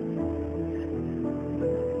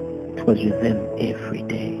 It was with them every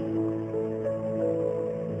day.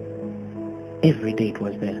 Every day it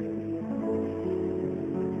was there.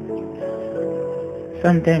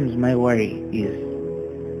 Sometimes my worry is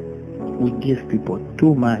we give people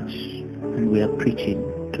too much and we are preaching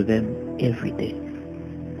to them every day.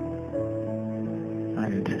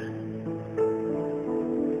 And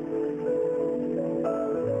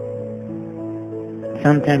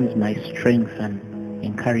sometimes my strength and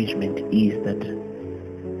encouragement is that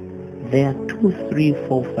there are 2, 3,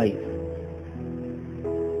 4, 5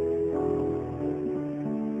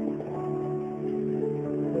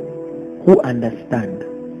 who understand.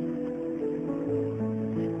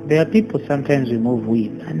 There are people sometimes we move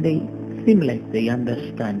with and they seem like they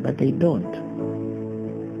understand, but they don't.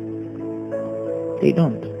 They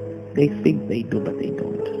don't. They think they do, but they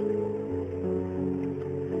don't.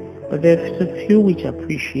 But there's a few which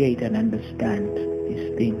appreciate and understand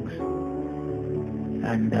these things.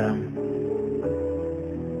 And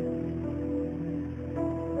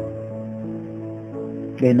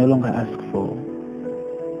they no longer ask for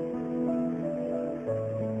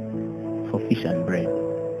fish and bread.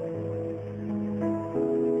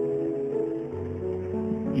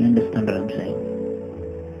 You understand what I'm saying?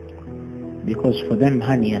 Because for them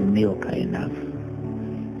honey and milk are enough.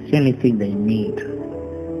 It's the only thing they need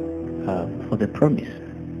for the promise.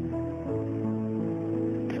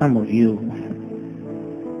 Some of you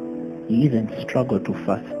even struggle to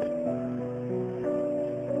fast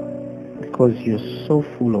because you're so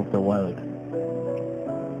full of the world.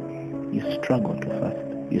 You struggle to fast.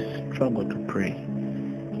 You struggle to pray.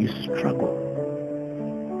 You struggle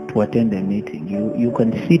to attend a meeting. You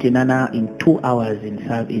can sit in 2 hours in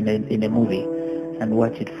a movie and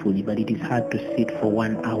watch it fully, but it is hard to sit for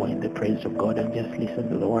 1 hour in the presence of God and just listen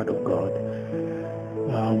to the word of God.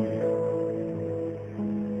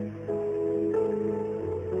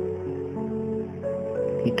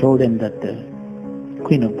 He told them that the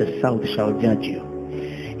Queen of the South shall judge you.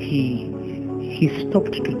 He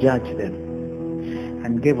stopped to judge them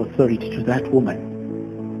and gave authority to that woman.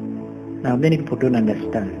 Now many people don't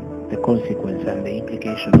understand the consequence and the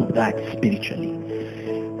implication of that spiritually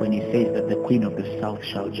when he says that the Queen of the South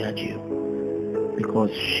shall judge you, because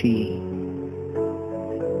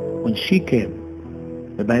when she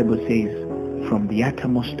came, the Bible says from the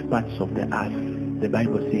uttermost parts of the earth, the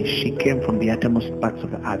Bible says she came from the uttermost parts of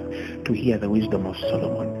the earth to hear the wisdom of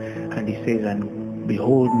Solomon. And he says, and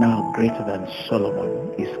behold, now greater than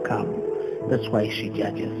Solomon is come. That's why she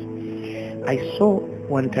judges. I saw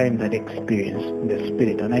one time that experience in the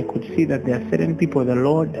spirit, and I could see that there are certain people, the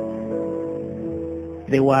Lord,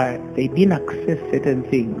 they didn't access certain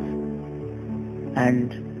things,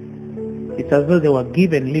 and it's as though they were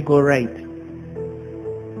given legal right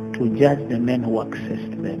to judge the men who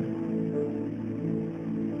accessed them.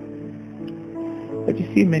 But you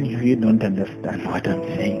see, many of you don't understand what I'm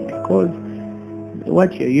saying, because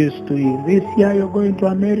what you're used to is this year you're going to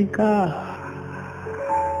America.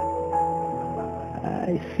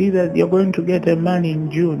 I see that you're going to get a man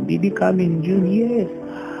in June. Did he come in June? Yes.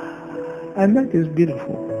 And that is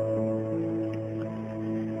beautiful.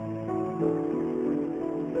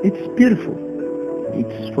 It's beautiful.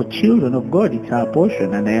 It's for children of God. It's our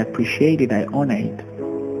portion, and I appreciate it. I honor it.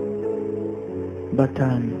 But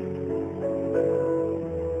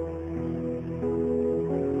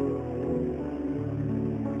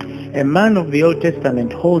a man of the Old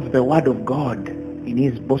Testament holds the word of God in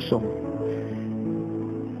his bosom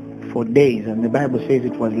for days, and the Bible says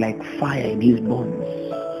it was like fire in his bones.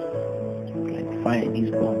 Like fire in his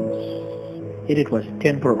bones. Yet it was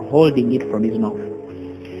temporal, holding it from his mouth.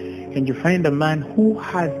 And you find a man who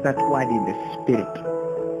has that word in the spirit.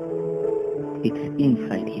 It's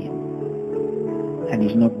inside him. And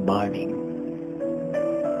he's not burning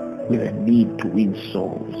with a need to win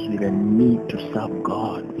souls, with a need to serve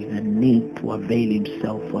God, with a need to avail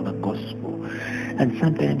himself for the gospel. And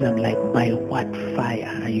sometimes I'm like, by what fire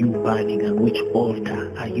are you burning, and which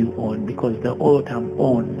altar are you on? Because the altar I'm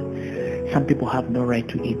on, some people have no right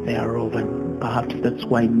to eat thereof, and perhaps that's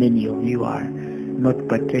why many of you are not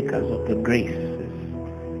partakers of the grace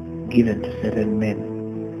given to certain men.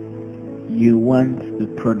 You want the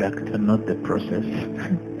product and not the process.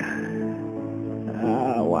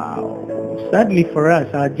 Wow. Sadly for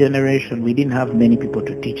us, our generation, we didn't have many people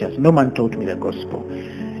to teach us. No man taught me the gospel.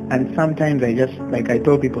 And sometimes I just, like I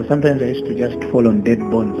told people, sometimes I used to just fall on dead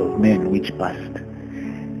bones of men which passed.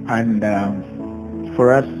 And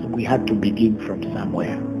for us, we had to begin from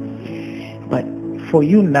somewhere. But for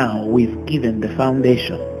you now, we've given the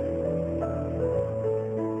foundation.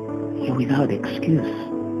 You're without excuse.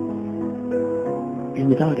 You're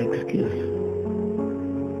without excuse.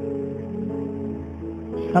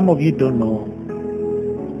 Some of you don't know.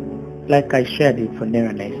 Like I shared in Phaneroo,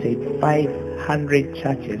 and I said 500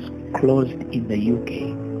 churches closed in the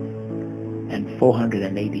UK and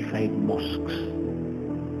 485 mosques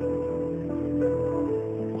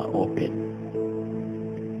were open.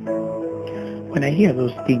 When I hear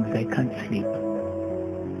those things, I can't sleep.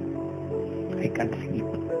 I can't sleep.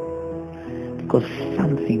 Because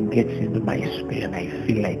something gets into my spirit and I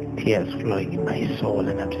feel like tears flowing in my soul,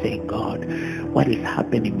 and I'm saying, God, what is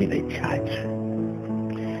happening with the church?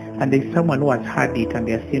 And there's someone who has heard it and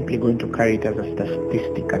they're simply going to carry it as a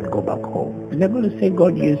statistic and go back home. And they're going to say,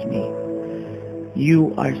 God, use me.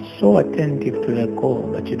 You are so attentive to the call,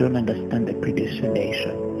 but you don't understand the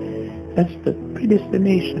predestination. That's the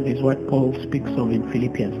predestination is what Paul speaks of in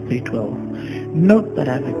Philippians 3:12. Not that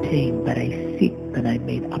I've attained, but I seek that I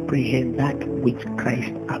may apprehend that which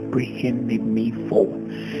Christ apprehended me for.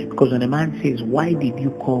 Because when a man says, why did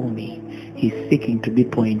you call me? He's seeking to be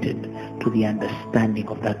pointed to the understanding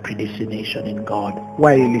of that predestination in God.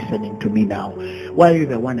 Why are you listening to me now? Why are you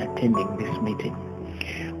the one attending this meeting?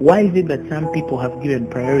 Why is it that some people have given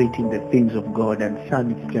priority in the things of God and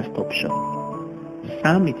some it's just optional?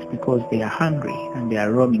 Some it's because they are hungry and they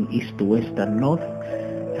are roaming east to west and north,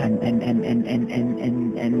 and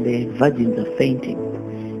the virgins are fainting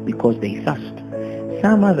because they thirst.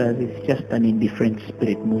 Some others it's just an indifferent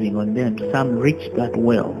spirit moving on them. Some reached that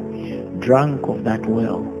well, drank of that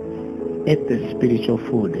well, ate the spiritual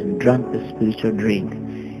food and drank the spiritual drink,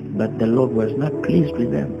 but the Lord was not pleased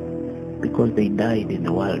with them because they died in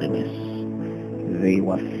the wilderness. They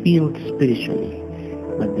were filled spiritually,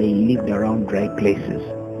 but they lived around dry places.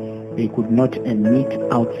 They could not emit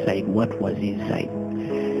outside what was inside.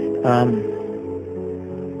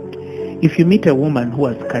 If you meet a woman who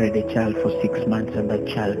has carried a child for 6 months and that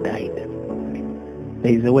child died,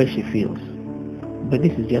 there is a way she feels. But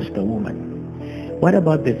this is just a woman. What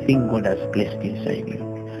about the thing God has placed inside you?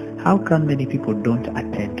 How come many people don't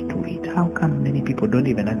attend to it? How come many people don't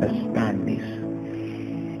even understand this?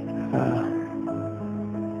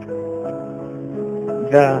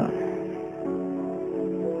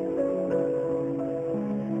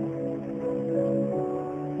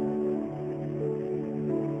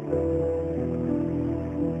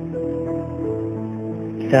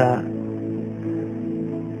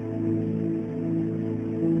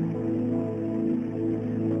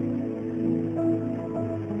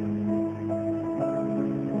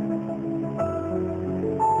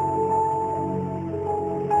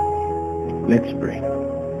 Let's pray.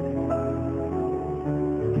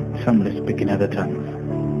 Somebody speak in other tongues.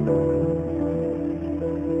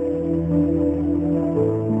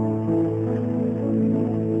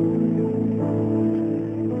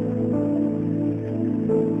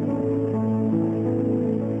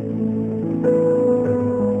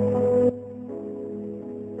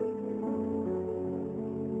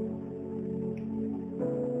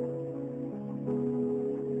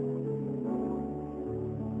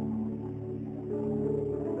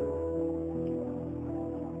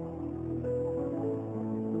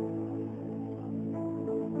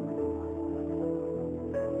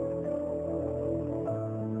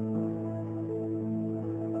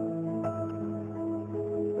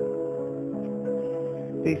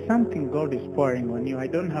 There's something God is pouring on you. I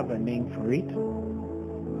don't have a name for it.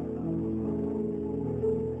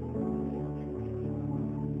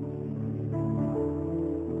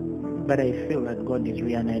 But I feel that God is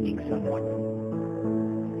realigning someone.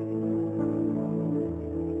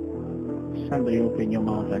 Somebody open your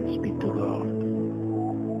mouth and speak to God.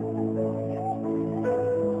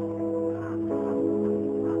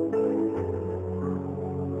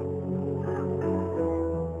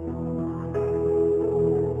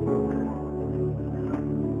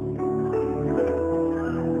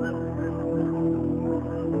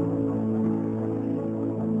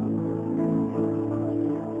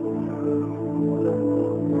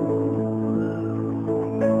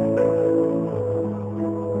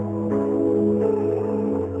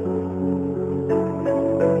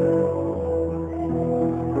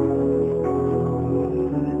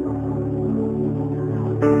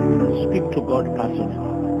 Speak to God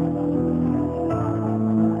personally.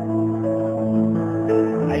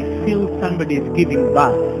 I feel somebody is giving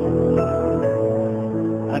birth.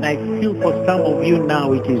 And I feel for some of you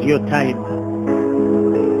now it is your time.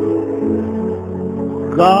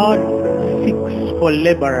 God seeks for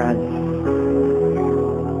laborers.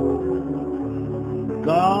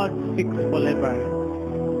 God seeks for laborers.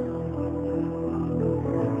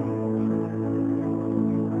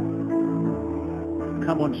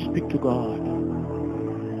 Come on, speak to God.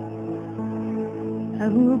 I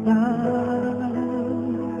will bow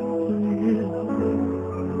to you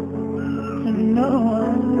and no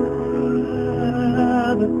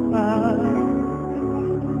other power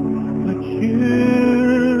but you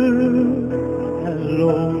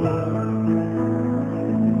alone.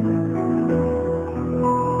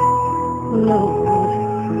 Lord,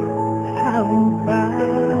 I will bow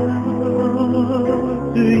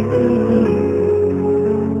to you.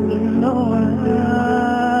 No other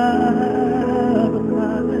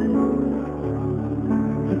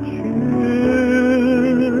but you,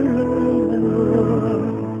 Lord.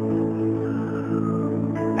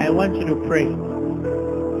 I want you to pray.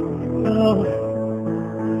 Lord,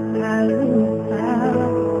 I will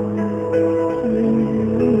bow to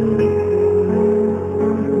you.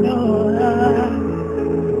 No other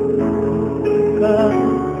God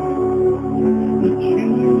but you.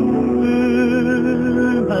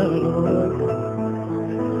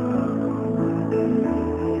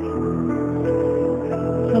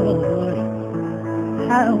 Lord,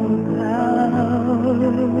 I will bow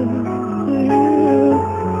to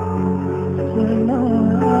you, to no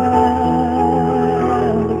other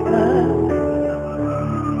God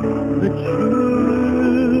but you,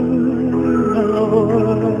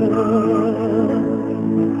 Lord.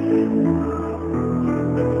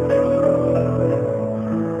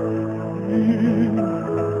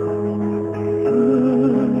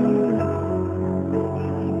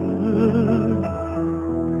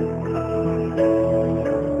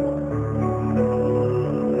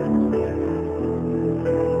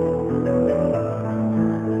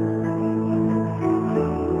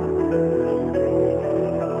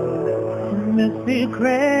 In the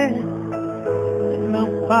secret, in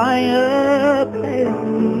the fireplace,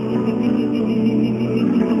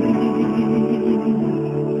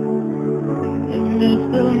 in the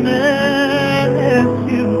stillness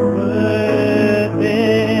you were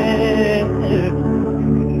there.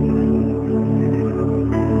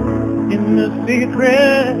 In the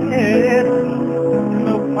secret, in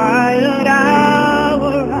the quiet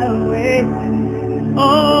hour, I wait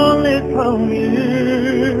only from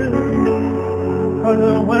you. 'Cause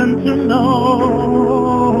I want to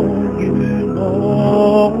know you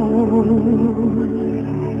more.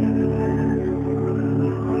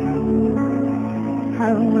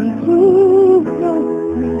 I want to know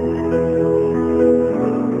you.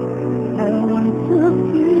 I want to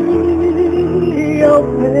feel your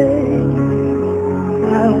pain.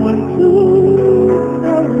 I want to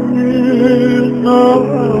know you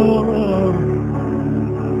more.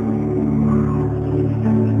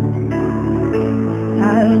 I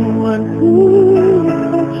want to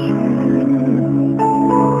touch you.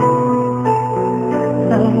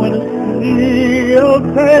 I want to see your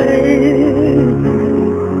face.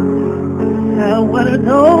 I want to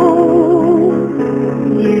know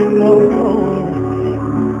you more.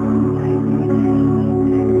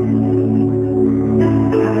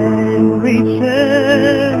 I'm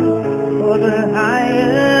reaching for the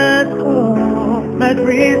highest call that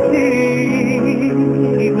receive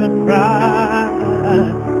the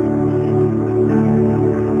prize.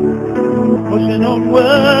 Pushing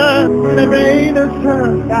onward when the rain and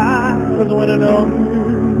sunshine, 'cause when I know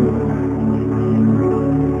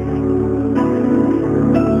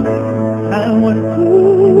I want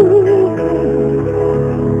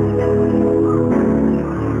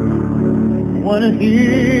to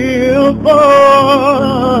hear your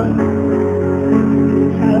voice.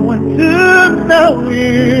 I want to know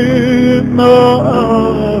you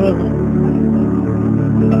more.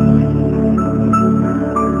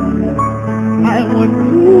 I want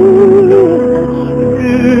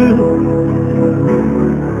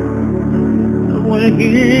to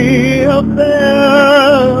hear your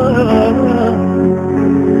bell.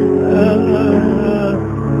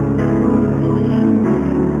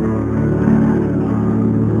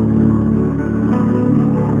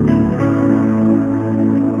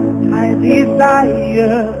 I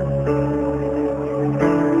desire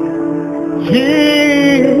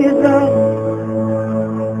Jesus,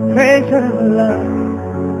 precious love,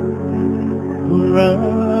 who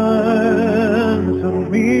runs to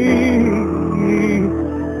me.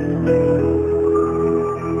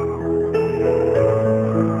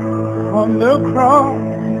 On the cross,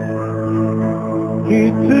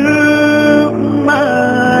 he took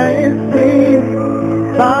my sin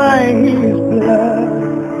by his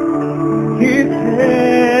blood. He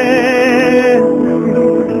set me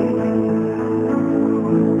free.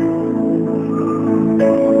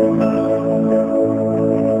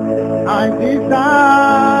 I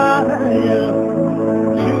desire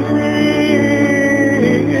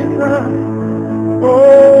Jesus,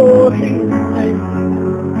 oh, he makes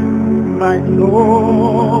my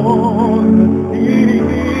soul to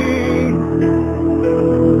sing.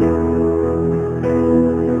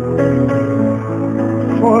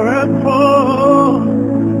 For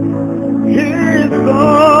upon his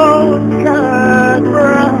own kind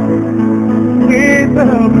brow is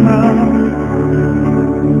the mouth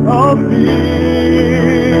of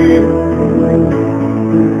thee.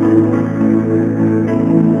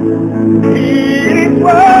 He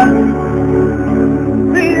was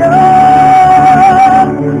the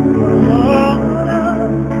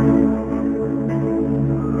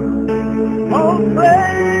all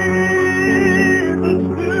praise is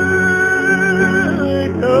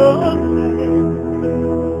good of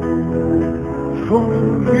for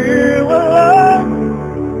you alone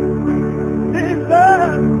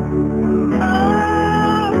deserve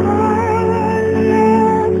our lasting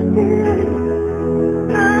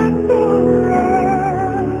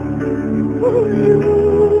adoration for you.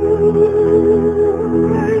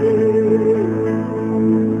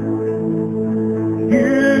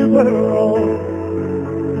 You were all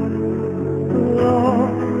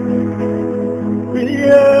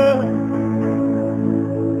yeah.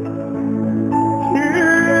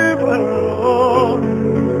 You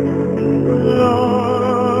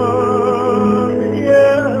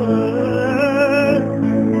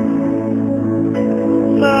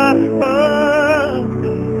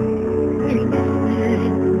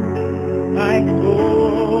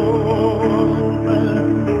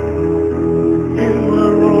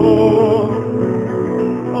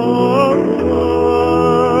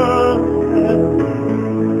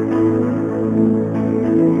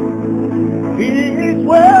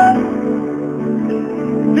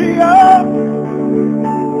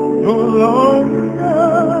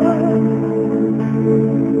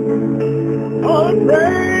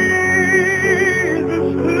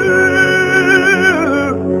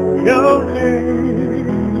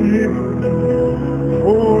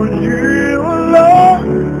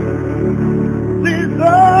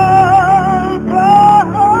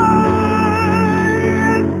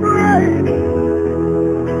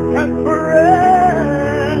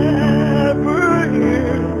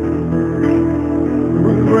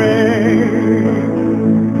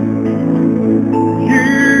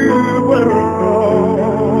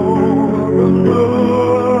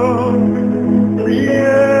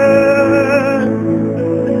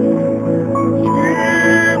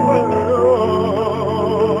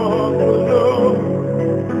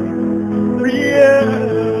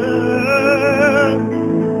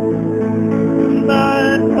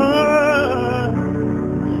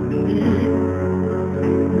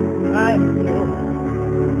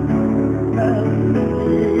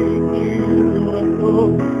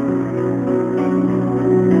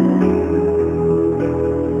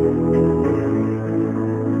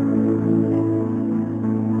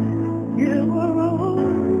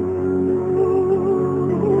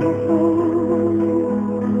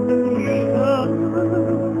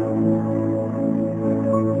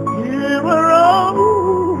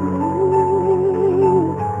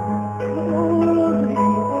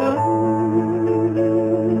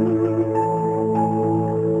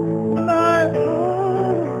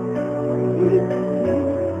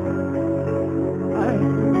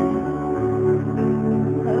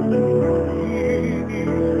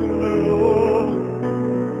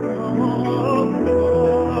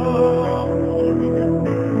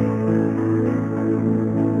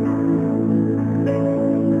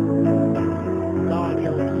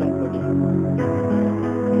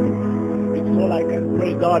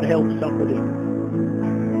God help somebody.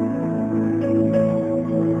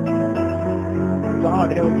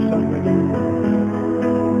 God help somebody.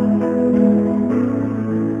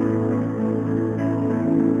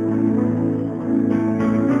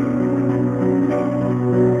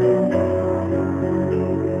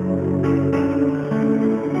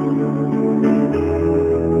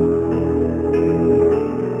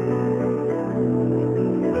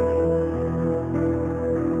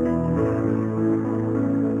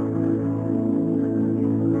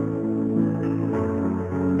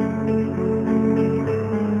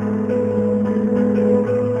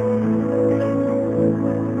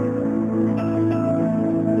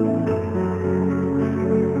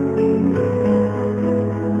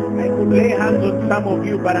 Lay hands on some of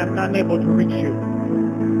you, but I'm not able to reach you.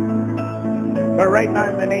 But right now,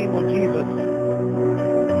 in the name of Jesus,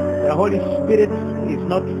 the Holy Spirit is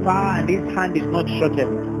not far and his hand is not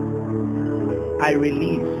shortened. I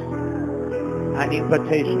release an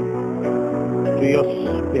impartation to your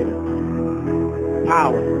spirit.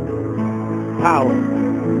 Power, power,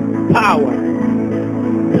 power,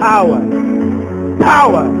 power,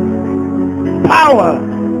 power, power,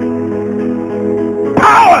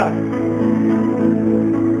 power.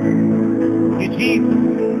 Jesus,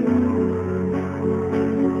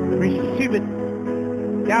 receive it.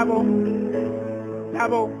 Double,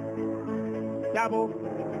 double, double.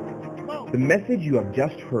 The message you have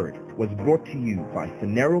just heard was brought to you by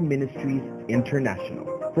Phaneroo Ministries International.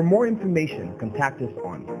 For more information, contact us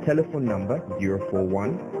on telephone number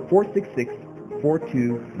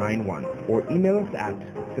 041-466-4291 or email us at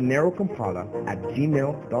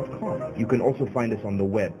phanerokampala@gmail.com. You can also find us on the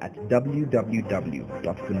web at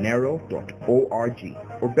www.phaneroo.org.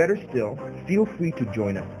 Or better still, feel free to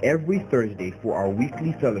join us every Thursday for our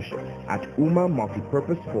weekly fellowship at UMA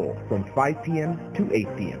Multipurpose Hall from 5 p.m. to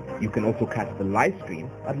 8 p.m. You can also catch the live stream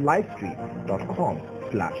at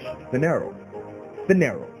livestream.com/Phaneroo.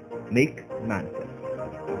 Phaneroo, make manifest.